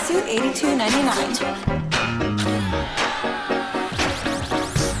Makarosu 8299.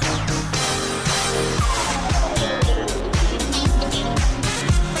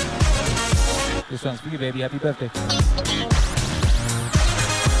 This one's for you, baby. Happy birthday.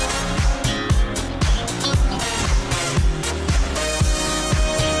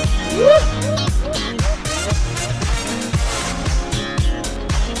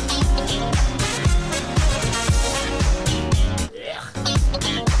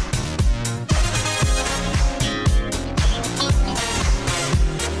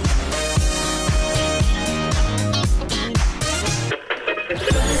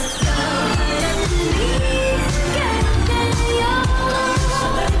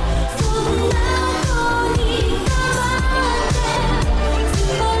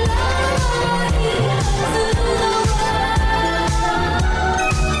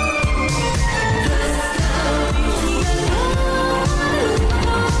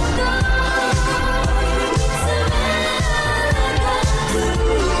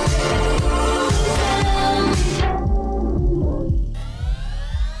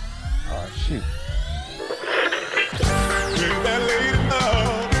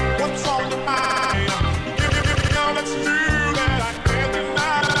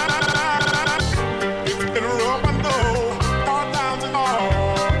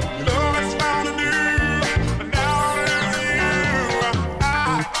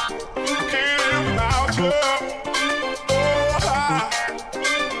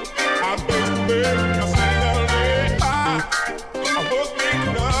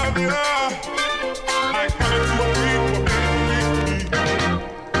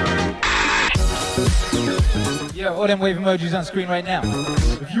 All them wave emojis on screen right now.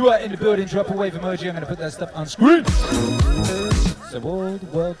 If you are in the building, drop a wave emoji. I'm gonna put that stuff on screen so all the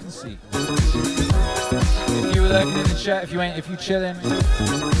world can see. If you were lurking in the chat, if you chilling,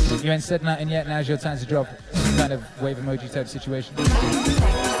 if you ain't said nothing yet, now's your time to drop some kind of wave emoji type situation.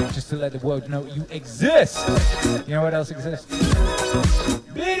 Just to let the world know you exist. You know what else exists?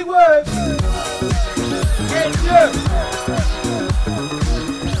 Big word. Get you.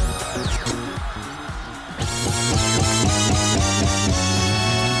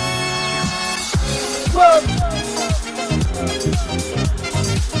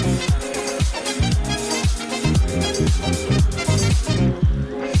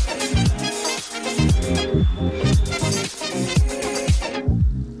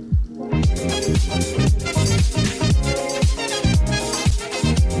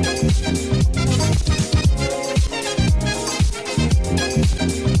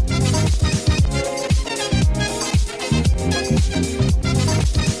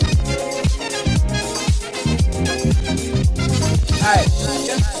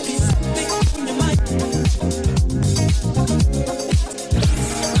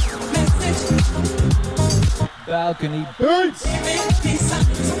 Balcony Beats!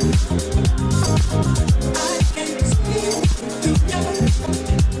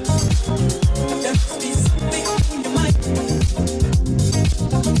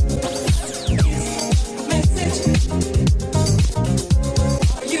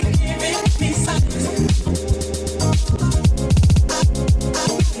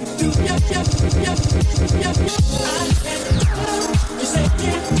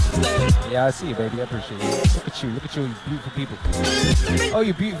 Yeah, I see you, baby. I appreciate it. Look at you. Look at you beautiful people. Oh,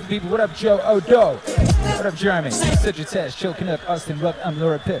 you beautiful people. What up, Joe? Oh, dog. What up, Jeremy? Cedric Tess, Choking Up, Austin Ruck. I'm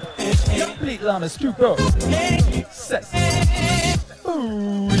Laura Pitt. Complete Lana Stupo. Sex.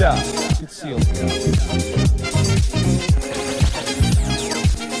 Ooh, yeah. Good seal.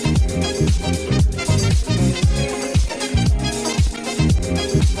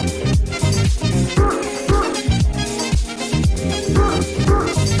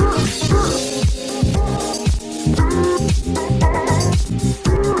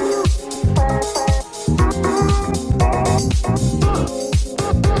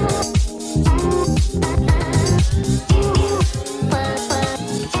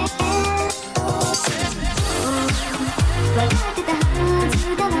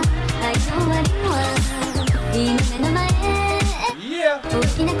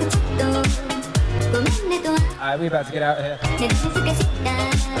 Alright, we about to get out here.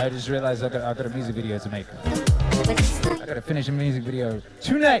 I just realized I got a music video to make. I gotta finish a music video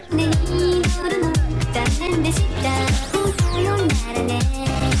tonight.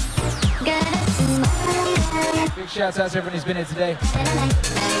 Big shouts out to everyone who's been here today.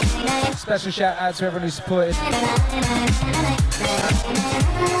 Special shout out to everyone who supported.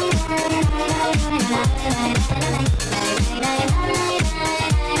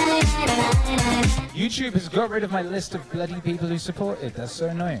 YouTube has got rid of my list of bloody people who supported. That's so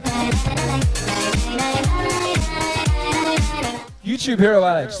annoying. YouTube Hero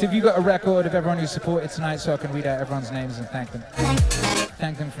Alex, have you got a record of everyone who supported tonight so I can read out everyone's names and thank them?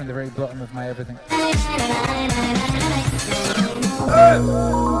 Thank them from the very bottom of my everything.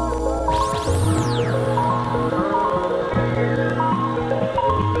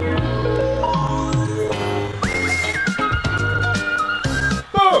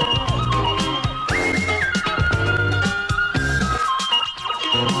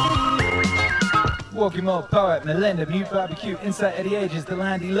 Walking Mall Poet, Melinda, Mute Barbecue, Inside Eddie Ages, The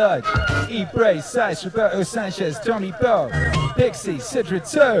Landy Lodge, E. Bray, Sice, Roberto Sanchez, Tony Bell, Pixie, Sidra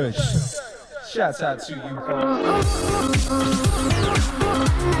Tosh. Shouts out to you all.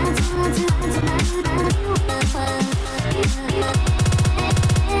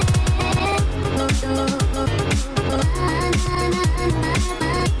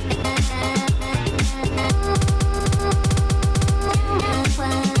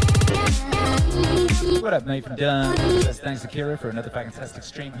 What up, Nathan Dunn? Thanks to Kira for another fantastic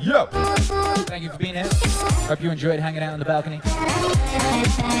stream. Yo! Thank you for being here. Hope you enjoyed hanging out on the balcony.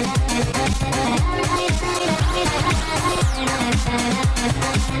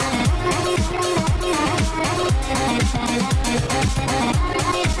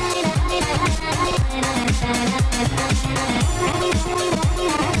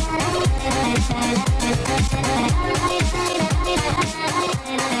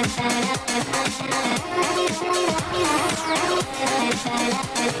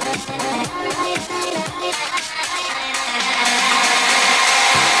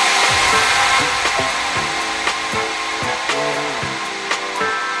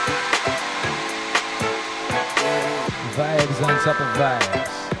 Vibes on top of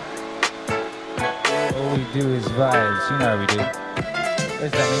vibes. All we do is vibes. You know how we do.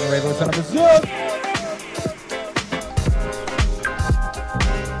 There's that mini wave on top of the zone.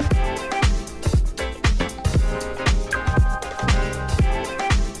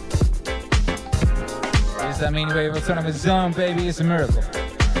 That mean wave of son of a zone, baby. It's a miracle.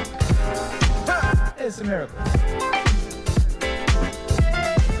 It's a miracle.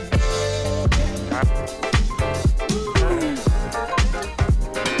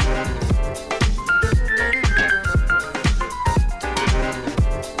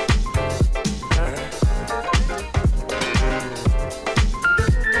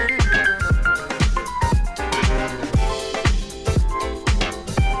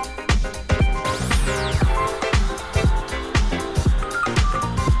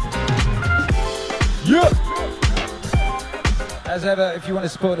 As ever, if you want to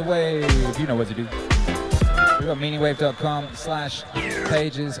support the wave, you know what to do. We've got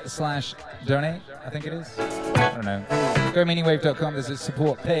meaningwave.com/pages/donate, I think it is. I don't know. Go to meaningwave.com, there's a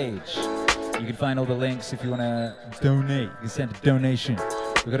support page. You can find all the links if you want to donate. You can send a donation.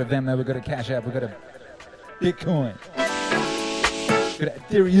 We've got a Venmo, we've got a Cash App, we've got a Bitcoin. We've got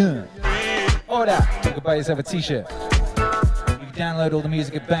Ethereum. All that. You can buy yourself a t-shirt. You can download all the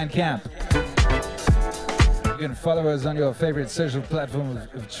music at Bandcamp. You can follow us on your favorite social platform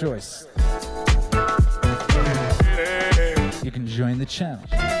of choice. You can join the channel.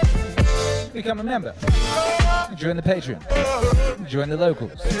 Become a member. Join the Patreon. Join the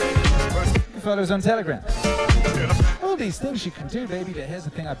locals. You can follow us on Telegram. All these things you can do, baby. But here's the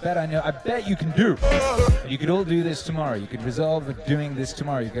thing I bet you can do. You could all do this tomorrow. You could resolve doing this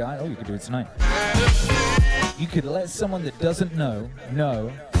tomorrow. You could, you could do it tonight. You could let someone that doesn't know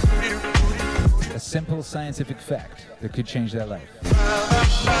a simple scientific fact that could change their life.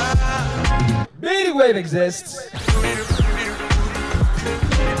 Meaning wave exists.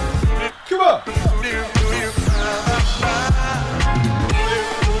 Come on.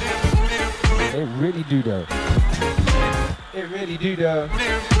 It really do though. It really do though.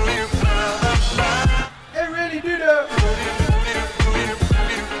 It really do though.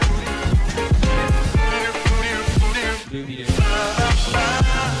 Doobie-doo.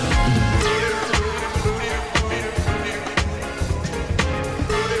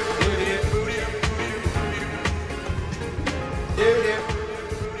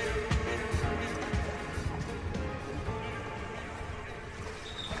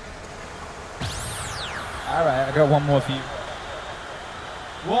 All right, I got one more for you.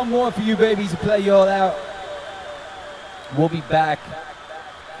 One more for you, babies, to play you all out. We'll be back.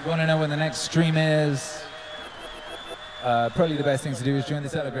 If you want to know when the next stream is, probably the best thing to do is join the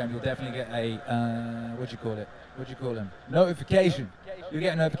Telegram. You'll definitely get a, what do you call them? Notification. You'll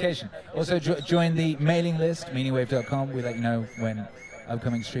get a notification. Also join the mailing list, meaningwave.com. We let you know when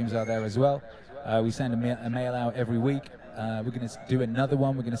upcoming streams are there as well. We send a mail out every week. We're going to do another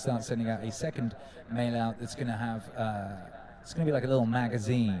one. We're going to start sending out a second mail out that's going to have, it's going to be like a little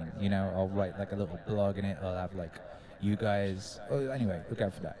magazine, you know. I'll write like a little blog in it. I'll have like you guys. Oh, anyway, look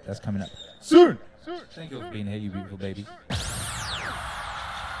out for that. That's coming up soon. Thank you for being here, you beautiful baby.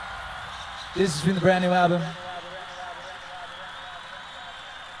 This is from the brand new album.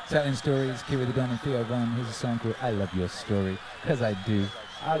 Telling stories, Kid with the Don and Theo Von. Here's a song called I Love Your Story. Because I do.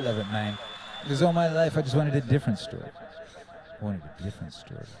 I love it, man. Because all my life I just wanted a different story. I wanted a different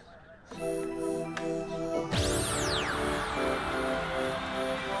story.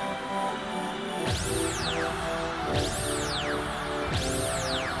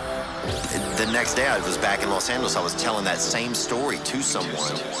 The next day I was back in Los Angeles. I was telling that same story to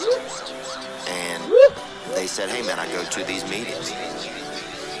someone. And they said, hey man, I go to these meetings.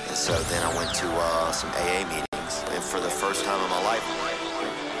 And so then I went to some AA meetings. And for the first time in my life,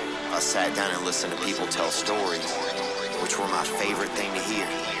 I sat down and listened to people tell stories, which were my favorite thing to hear.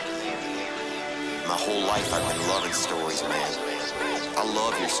 My whole life I've been loving stories, man. I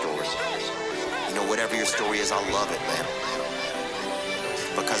love your story. You know, whatever your story is, I love it, man.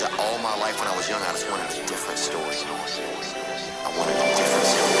 Because all my life when I was young, I just wanted a different story. I wanted a different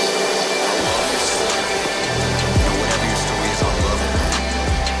story. I love your story. You know, whatever your story is, I love it, man.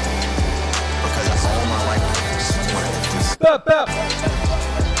 Because all my life, I just wanted a different story.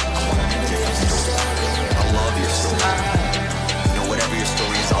 I wanted a different story. I love your story. You know, whatever your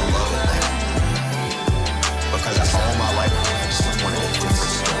story is, I love it, man. Because all my life, I just wanted a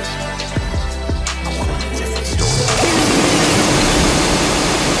different story. I wanted a different story.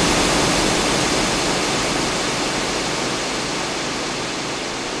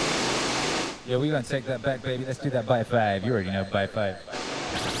 Yeah, we're going to take that back, baby. Let's do that by 5. You already know, by 5.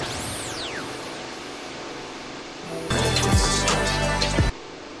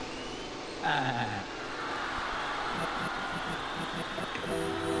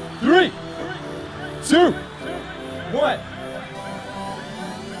 Three, 2, 1.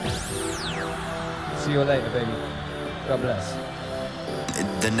 See you later, baby. God bless.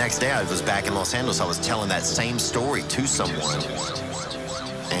 The next day I was back in Los Angeles. I was telling that same story to someone.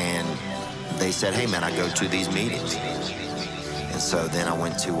 And they said, hey man, I go to these meetings. And so then I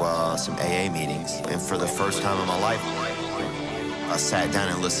went to some AA meetings. And for the first time in my life, I sat down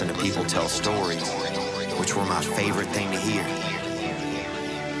and listened to people tell stories, which were my favorite thing to hear.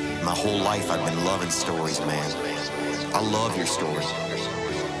 My whole life I've been loving stories, man. I love your story.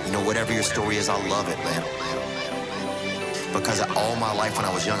 You know, whatever your story is, I love it, man. Because all my life when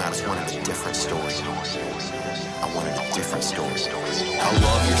I was young, I just wanted a different story. I wanted a different story. I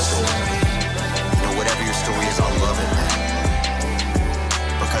love your story. You know, whatever your story is, I love it, man.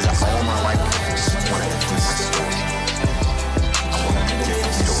 Because all my life, I just wanted a different story. I wanted a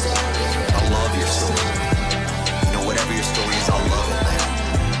different story. I love your story. You know, whatever your story is, I love it, man.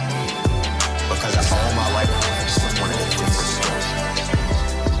 Because all my life, I just wanted a different story.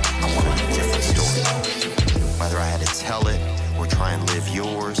 I wanted a different story. Whether I had to tell it or try and live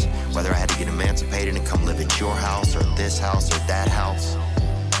yours, whether I had to get emancipated and come live at your house or this house or that house,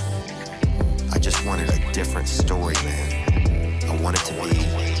 I just wanted a different story, man. I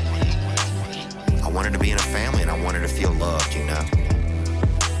wanted to be in a family and I wanted to feel loved, you know?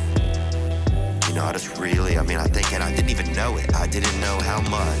 You know, I just really, I think, and I didn't even know it. I didn't know how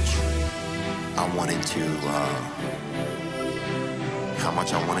much I wanted to, how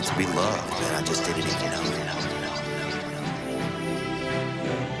much I wanted to be loved, and I just didn't even know it.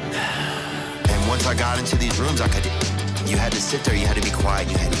 And once I got into these rooms, you had to sit there, you had to be quiet,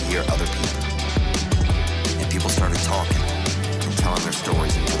 you had to hear other people. And people started talking and telling their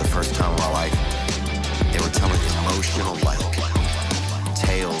stories, and for the first time in my life, they were telling emotional, like,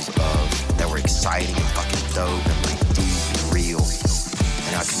 tales that were exciting and fucking dope and like deep and real.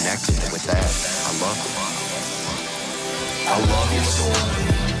 And I connected with that. I love it. I love your story.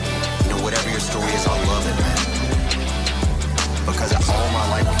 You know, whatever your story is, I love it, man. Because all my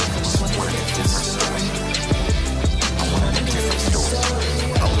life, I just wanted a different story. I wanted a different story.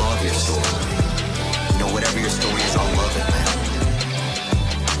 I love your story. You know, whatever your story is, I love it, man.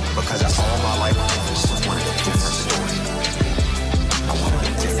 Because all my life, I just wanted a different story. I wanted a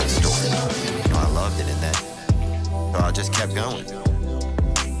different story. You know, I loved it in that. So I just kept going.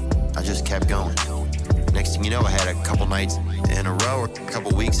 I just kept going. Next thing you know, I had a couple nights in a row, or a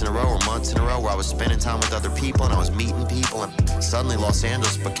couple weeks in a row, or months in a row, where I was spending time with other people and I was meeting people, and suddenly Los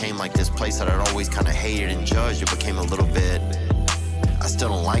Angeles became like this place that I'd always kind of hated and judged. It became a little bit, I still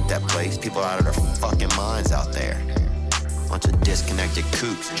don't like that place. People out of their fucking minds out there. Bunch of disconnected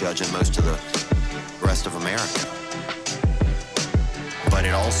kooks judging most of the rest of America. But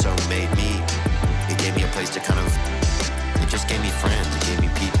it also made me, it gave me a place to kind of, it just gave me friends, it gave me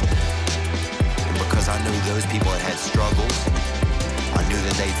people. And because I knew those people that had struggles, I knew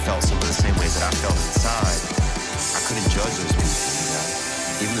that they felt some of the same ways that I felt inside. I couldn't judge those people, you know?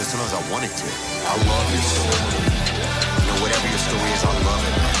 Even though sometimes I wanted to. I love your story. You know, whatever your story is, I love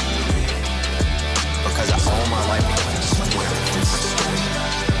it, man. Because all my life, it's a different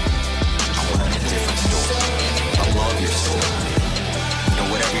story.